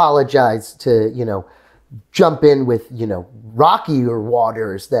 apologize to, jump in with, rockier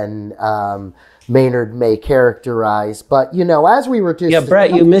waters than Maynard may characterize. But, as we were just... Yeah,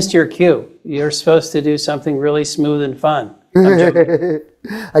 Brett, you missed your cue. You're supposed to do something really smooth and fun.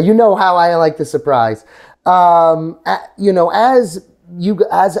 You know how I like to surprise. As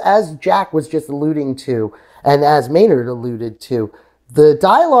Jack was just alluding to, and as Maynard alluded to, the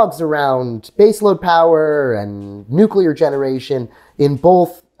dialogues around baseload power and nuclear generation in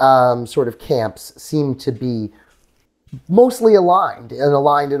both sort of camps seem to be mostly aligned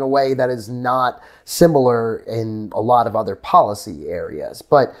in a way that is not similar in a lot of other policy areas.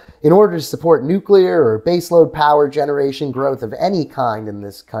 But in order to support nuclear or baseload power generation growth of any kind in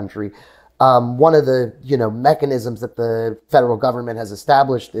this country, one of the mechanisms that the federal government has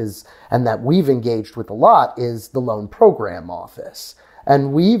established and that we've engaged with a lot, is the Loan Program Office.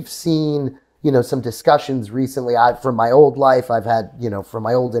 And we've seen some discussions recently. From my old life, I've had from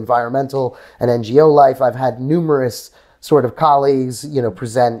my old environmental and NGO life, I've had numerous sort of colleagues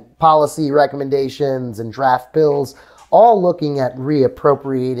present policy recommendations and draft bills, all looking at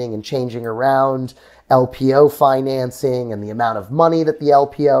reappropriating and changing around LPO financing and the amount of money that the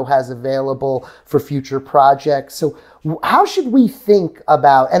LPO has available for future projects. So how should we think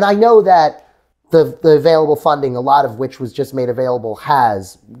about, and I know that the available funding, a lot of which was just made available,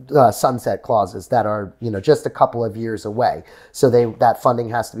 has sunset clauses that are just a couple of years away. So that funding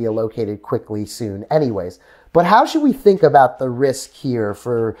has to be allocated quickly soon anyways. But how should we think about the risk here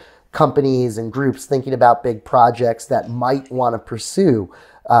for companies and groups thinking about big projects that might want to pursue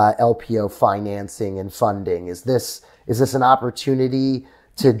LPO financing and funding? Is this an opportunity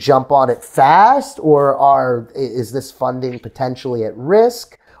to jump on it fast, or is this funding potentially at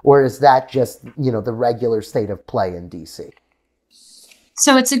risk, or is that just the regular state of play in DC?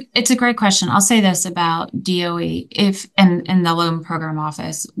 So it's a great question. I'll say this about DOE and the Loan Program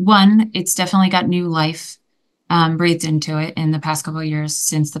Office. One, it's definitely got new life breathed into it in the past couple of years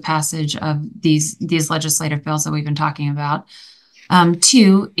since the passage of these legislative bills that we've been talking about.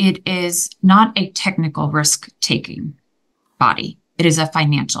 Two, it is not a technical risk-taking body. It is a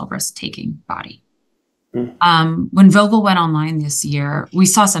financial risk-taking body. When Vogel went online this year, we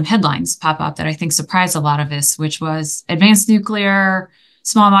saw some headlines pop up that I think surprised a lot of us, which was advanced nuclear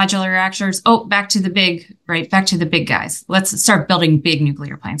small modular reactors. Oh, back to the big guys. Let's start building big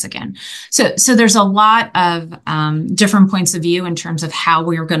nuclear plants again. So there's a lot of different points of view in terms of how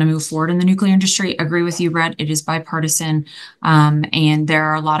we're going to move forward in the nuclear industry. Agree with you, Brett. It is bipartisan, and there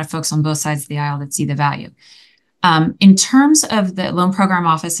are a lot of folks on both sides of the aisle that see the value. In terms of the Loan Program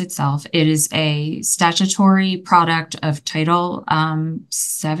Office itself, it is a statutory product of Title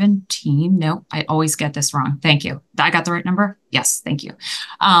 17. No, I always get this wrong. Thank you. I got the right number? Yes, thank you.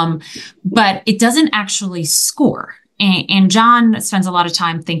 But it doesn't actually score. And John spends a lot of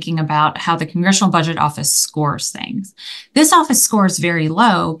time thinking about how the Congressional Budget Office scores things. This office scores very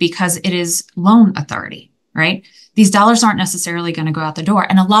low because it is loan authority, right? These dollars aren't necessarily going to go out the door.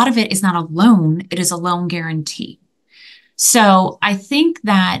 And a lot of it is not a loan, it is a loan guarantee. So I think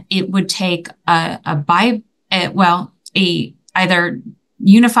that it would take either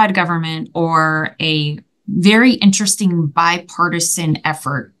unified government or a very interesting bipartisan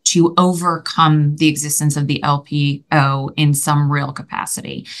effort to overcome the existence of the LPO in some real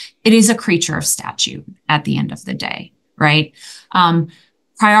capacity. It is a creature of statute at the end of the day, right?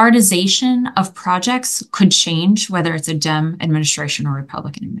 Prioritization of projects could change, whether it's a Dem administration or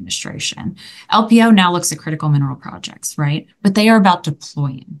Republican administration. LPO now looks at critical mineral projects, right? But they are about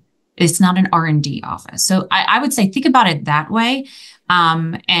deploying. It's not an R&D office. So I would say think about it that way,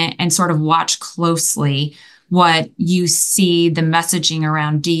 and sort of watch closely what you see the messaging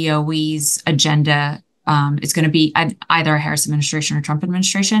around DOE's agenda. It's going to be either a Harris administration or Trump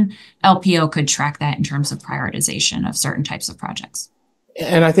administration. LPO could track that in terms of prioritization of certain types of projects.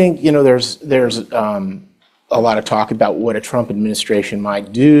 And I think, there's a lot of talk about what a Trump administration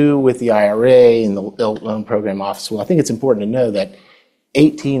might do with the IRA and the Loan Program Office. Well, I think it's important to know that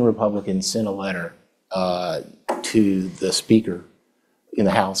 18 Republicans sent a letter to the Speaker in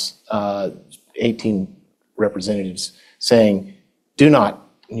the House, 18 representatives saying, do not,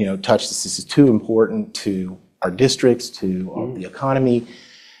 touch this. This is too important to our districts, to the economy.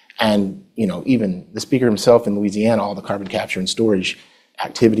 And, even the Speaker himself in Louisiana, all the carbon capture and storage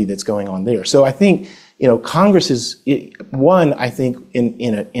activity that's going on there. So I think, Congress is one. I think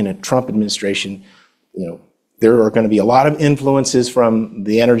in a Trump administration, there are going to be a lot of influences from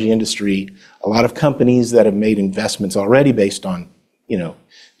the energy industry, a lot of companies that have made investments already based on,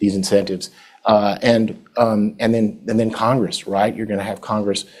 these incentives, and then Congress, right? You're going to have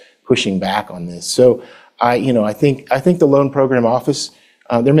Congress pushing back on this. So I think the Loan Program Office,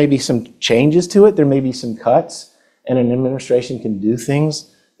 there may be some changes to it, there may be some cuts. And an administration can do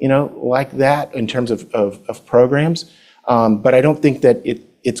things, like that in terms of programs. But I don't think that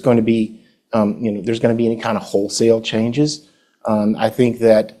it's going to be, there's going to be any kind of wholesale changes. I think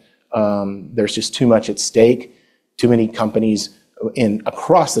that there's just too much at stake. Too many companies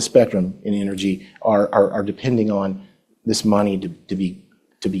across the spectrum in energy are depending on this money to be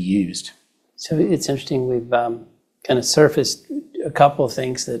used. So it's interesting. We've kind of surfaced a couple of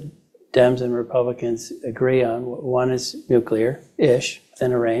things that Dems and Republicans agree on. One is nuclear-ish,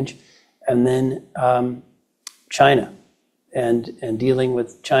 within a range, and then China and dealing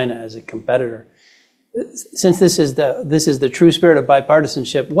with China as a competitor. Since this is the true spirit of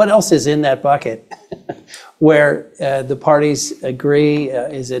bipartisanship, what else is in that bucket where the parties agree?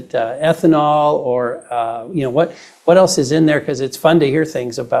 Is it ethanol or what else is in there? Because it's fun to hear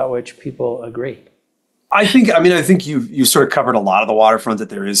things about which people agree. I think you sort of covered a lot of the waterfront that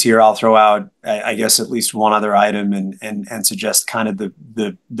there is here. I'll throw out, I guess, at least one other item and suggest kind of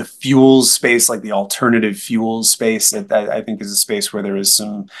the fuels space, like the alternative fuels space. That I think is a space where there is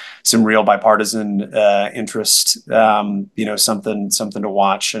some real bipartisan interest. Something to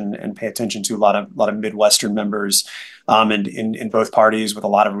watch and pay attention to. A lot of Midwestern members, and in both parties with a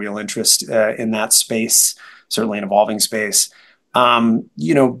lot of real interest in that space. Certainly an evolving space.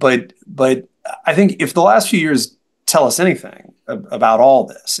 But I think if the last few years tell us anything about all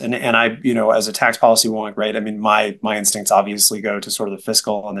this, and I, as a tax policy wonk, right? I mean, my instincts obviously go to sort of the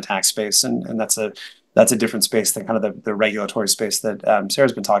fiscal and the tax space, and that's a different space than kind of the regulatory space that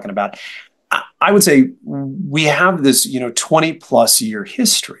Sarah's been talking about. I would say we have this, 20 plus year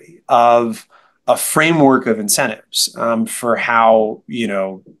history of a framework of incentives for how,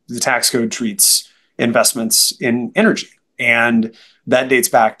 the tax code treats investments in energy. And that dates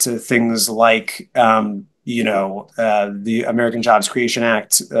back to things like the American Jobs Creation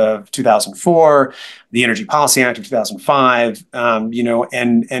Act of 2004, the Energy Policy Act of 2005,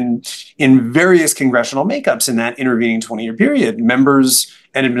 and in various congressional makeups in that intervening 20-year period, members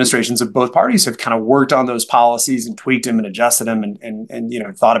and administrations of both parties have kind of worked on those policies and tweaked them and adjusted them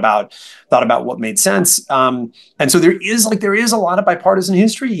and thought about what made sense. And so there is a lot of bipartisan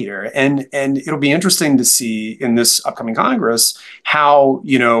history here, and it'll be interesting to see in this upcoming Congress how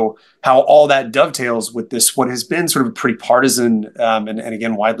all that dovetails with this, what has been sort of a pretty partisan and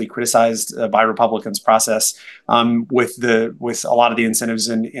again widely criticized by Republicans process with a lot of the incentives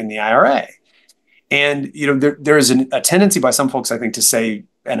in the IRA. And there is a tendency by some folks, I think, to say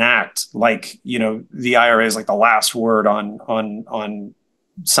and act like the IRA is like the last word on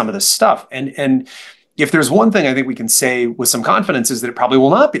some of this stuff. And if there's one thing I think we can say with some confidence is that it probably will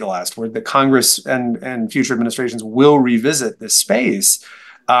not be the last word. That Congress and future administrations will revisit this space,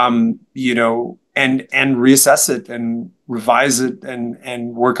 and reassess it and revise it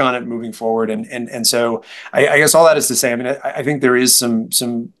and work on it moving forward. And so I guess all that is to say, I mean, I think there is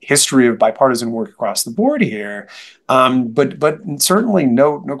some history of bipartisan work across the board here. But certainly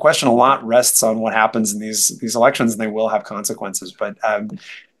no question, a lot rests on what happens in these elections, and they will have consequences. But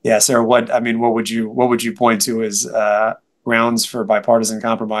yeah, Sarah, what would you point to as grounds for bipartisan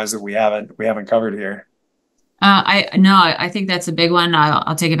compromise that we haven't covered here? I think that's a big one.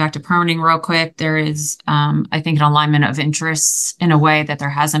 I'll take it back to permitting real quick. There is, I think, an alignment of interests in a way that there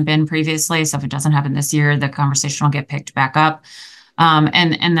hasn't been previously. So if it doesn't happen this year, the conversation will get picked back up.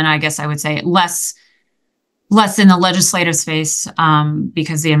 And then I guess I would say less in the legislative space,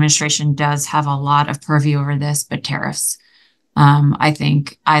 because the administration does have a lot of purview over this, but tariffs. I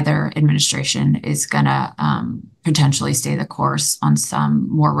think either administration is going to potentially stay the course on some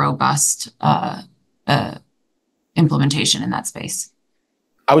more robust implementation in that space.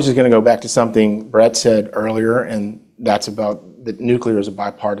 I was just going to go back to something Brett said earlier, and that's about that nuclear is a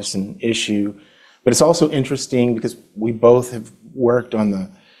bipartisan issue. But it's also interesting because we both have worked on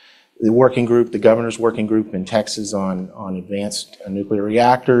the working group, the governor's working group in Texas on advanced nuclear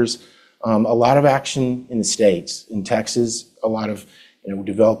reactors. A lot of action in the states. In Texas, a lot of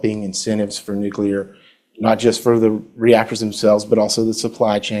developing incentives for nuclear, not just for the reactors themselves, but also the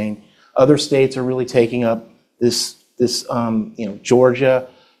supply chain. Other states are really taking up this Georgia,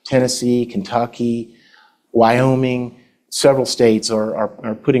 Tennessee, Kentucky, Wyoming, several states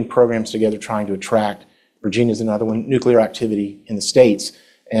are putting programs together trying to attract, Virginia's another one, nuclear activity in the states.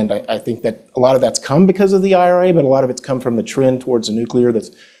 And I think that a lot of that's come because of the IRA, but a lot of it's come from the trend towards the nuclear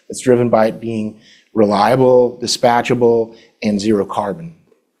that's driven by it being reliable, dispatchable, and zero carbon.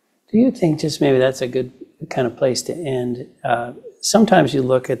 Do you think just maybe that's a good kind of place to end? Sometimes you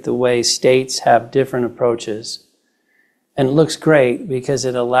look at the way states have different approaches, and it looks great because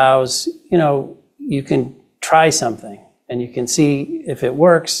it allows, you can try something and you can see if it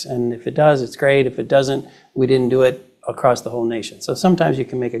works, and if it does, it's great. If it doesn't, we didn't do it across the whole nation. So sometimes you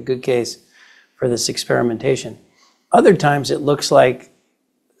can make a good case for this experimentation. Other times it looks like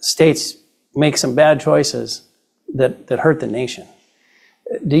states make some bad choices that hurt the nation.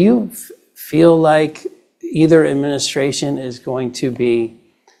 Do you feel like either administration is going to be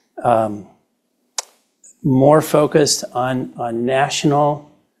more focused on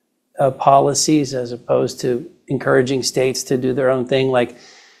national policies as opposed to encouraging states to do their own thing? Like,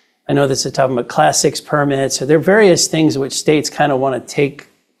 I know this is talking about Class 6 permits. So there are various things which states kind of want to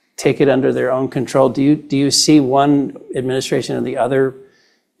take it under their own control. Do you see one administration or the other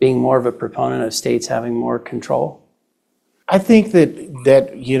being more of a proponent of states having more control? I think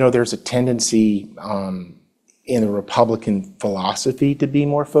that there's a tendency in the Republican philosophy to be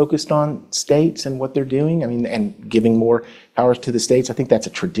more focused on states and what they're doing. I mean, and giving more powers to the states. I think that's a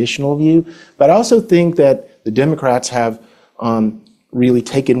traditional view. But I also think that the Democrats have really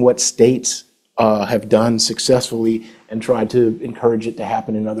taken what states have done successfully and tried to encourage it to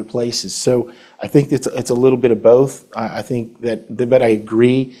happen in other places. So I think it's a little bit of both. I think but I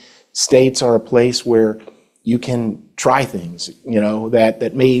agree, states are a place where you can try things,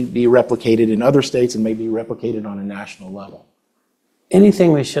 that may be replicated in other states and may be replicated on a national level.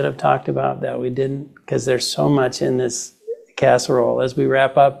 Anything we should have talked about that we didn't? Because there's so much in this casserole. As we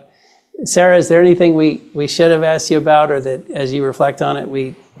wrap up, Sarah, is there anything we should have asked you about, or that as you reflect on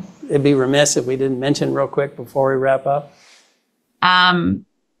it, it'd be remiss if we didn't mention real quick before we wrap up?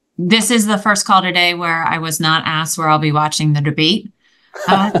 This is the first call today where I was not asked where I'll be watching the debate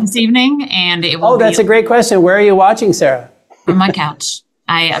this evening, and it will. Oh, that's a great question. Where are you watching, Sarah? From my couch.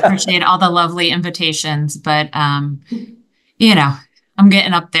 I appreciate all the lovely invitations, but I'm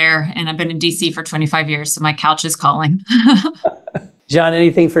getting up there, and I've been in DC for 25 years, so my couch is calling. John,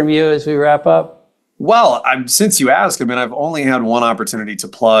 anything from you as we wrap up? Well, since you asked, I've only had one opportunity to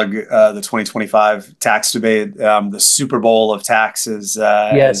plug the 2025 tax debate, the Super Bowl of taxes,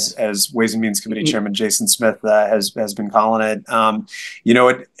 Yes. as Ways and Means Committee Chairman Jason Smith has been calling it.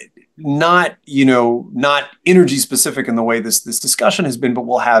 Not energy specific in the way this discussion has been, but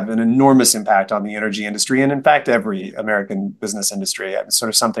will have an enormous impact on the energy industry and, in fact, every American business industry. It's sort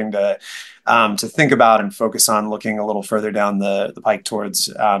of something to think about and focus on, looking a little further down the pike towards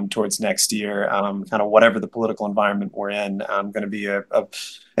next year. Kind of whatever the political environment we're in, going to be an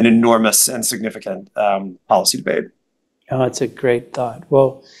enormous and significant policy debate. Oh, it's a great thought.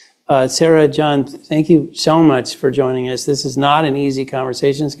 Well, Sarah, John, thank you so much for joining us. This is not an easy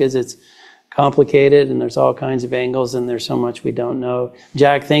conversation because it's complicated and there's all kinds of angles and there's so much we don't know.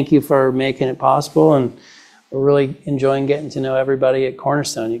 Jack, thank you for making it possible, and we're really enjoying getting to know everybody at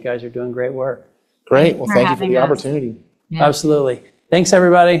Cornerstone. You guys are doing great work. Great. Well, for thank you for having the us. opportunity. Yeah. Absolutely. Thanks,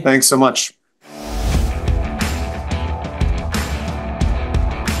 everybody. Thanks so much.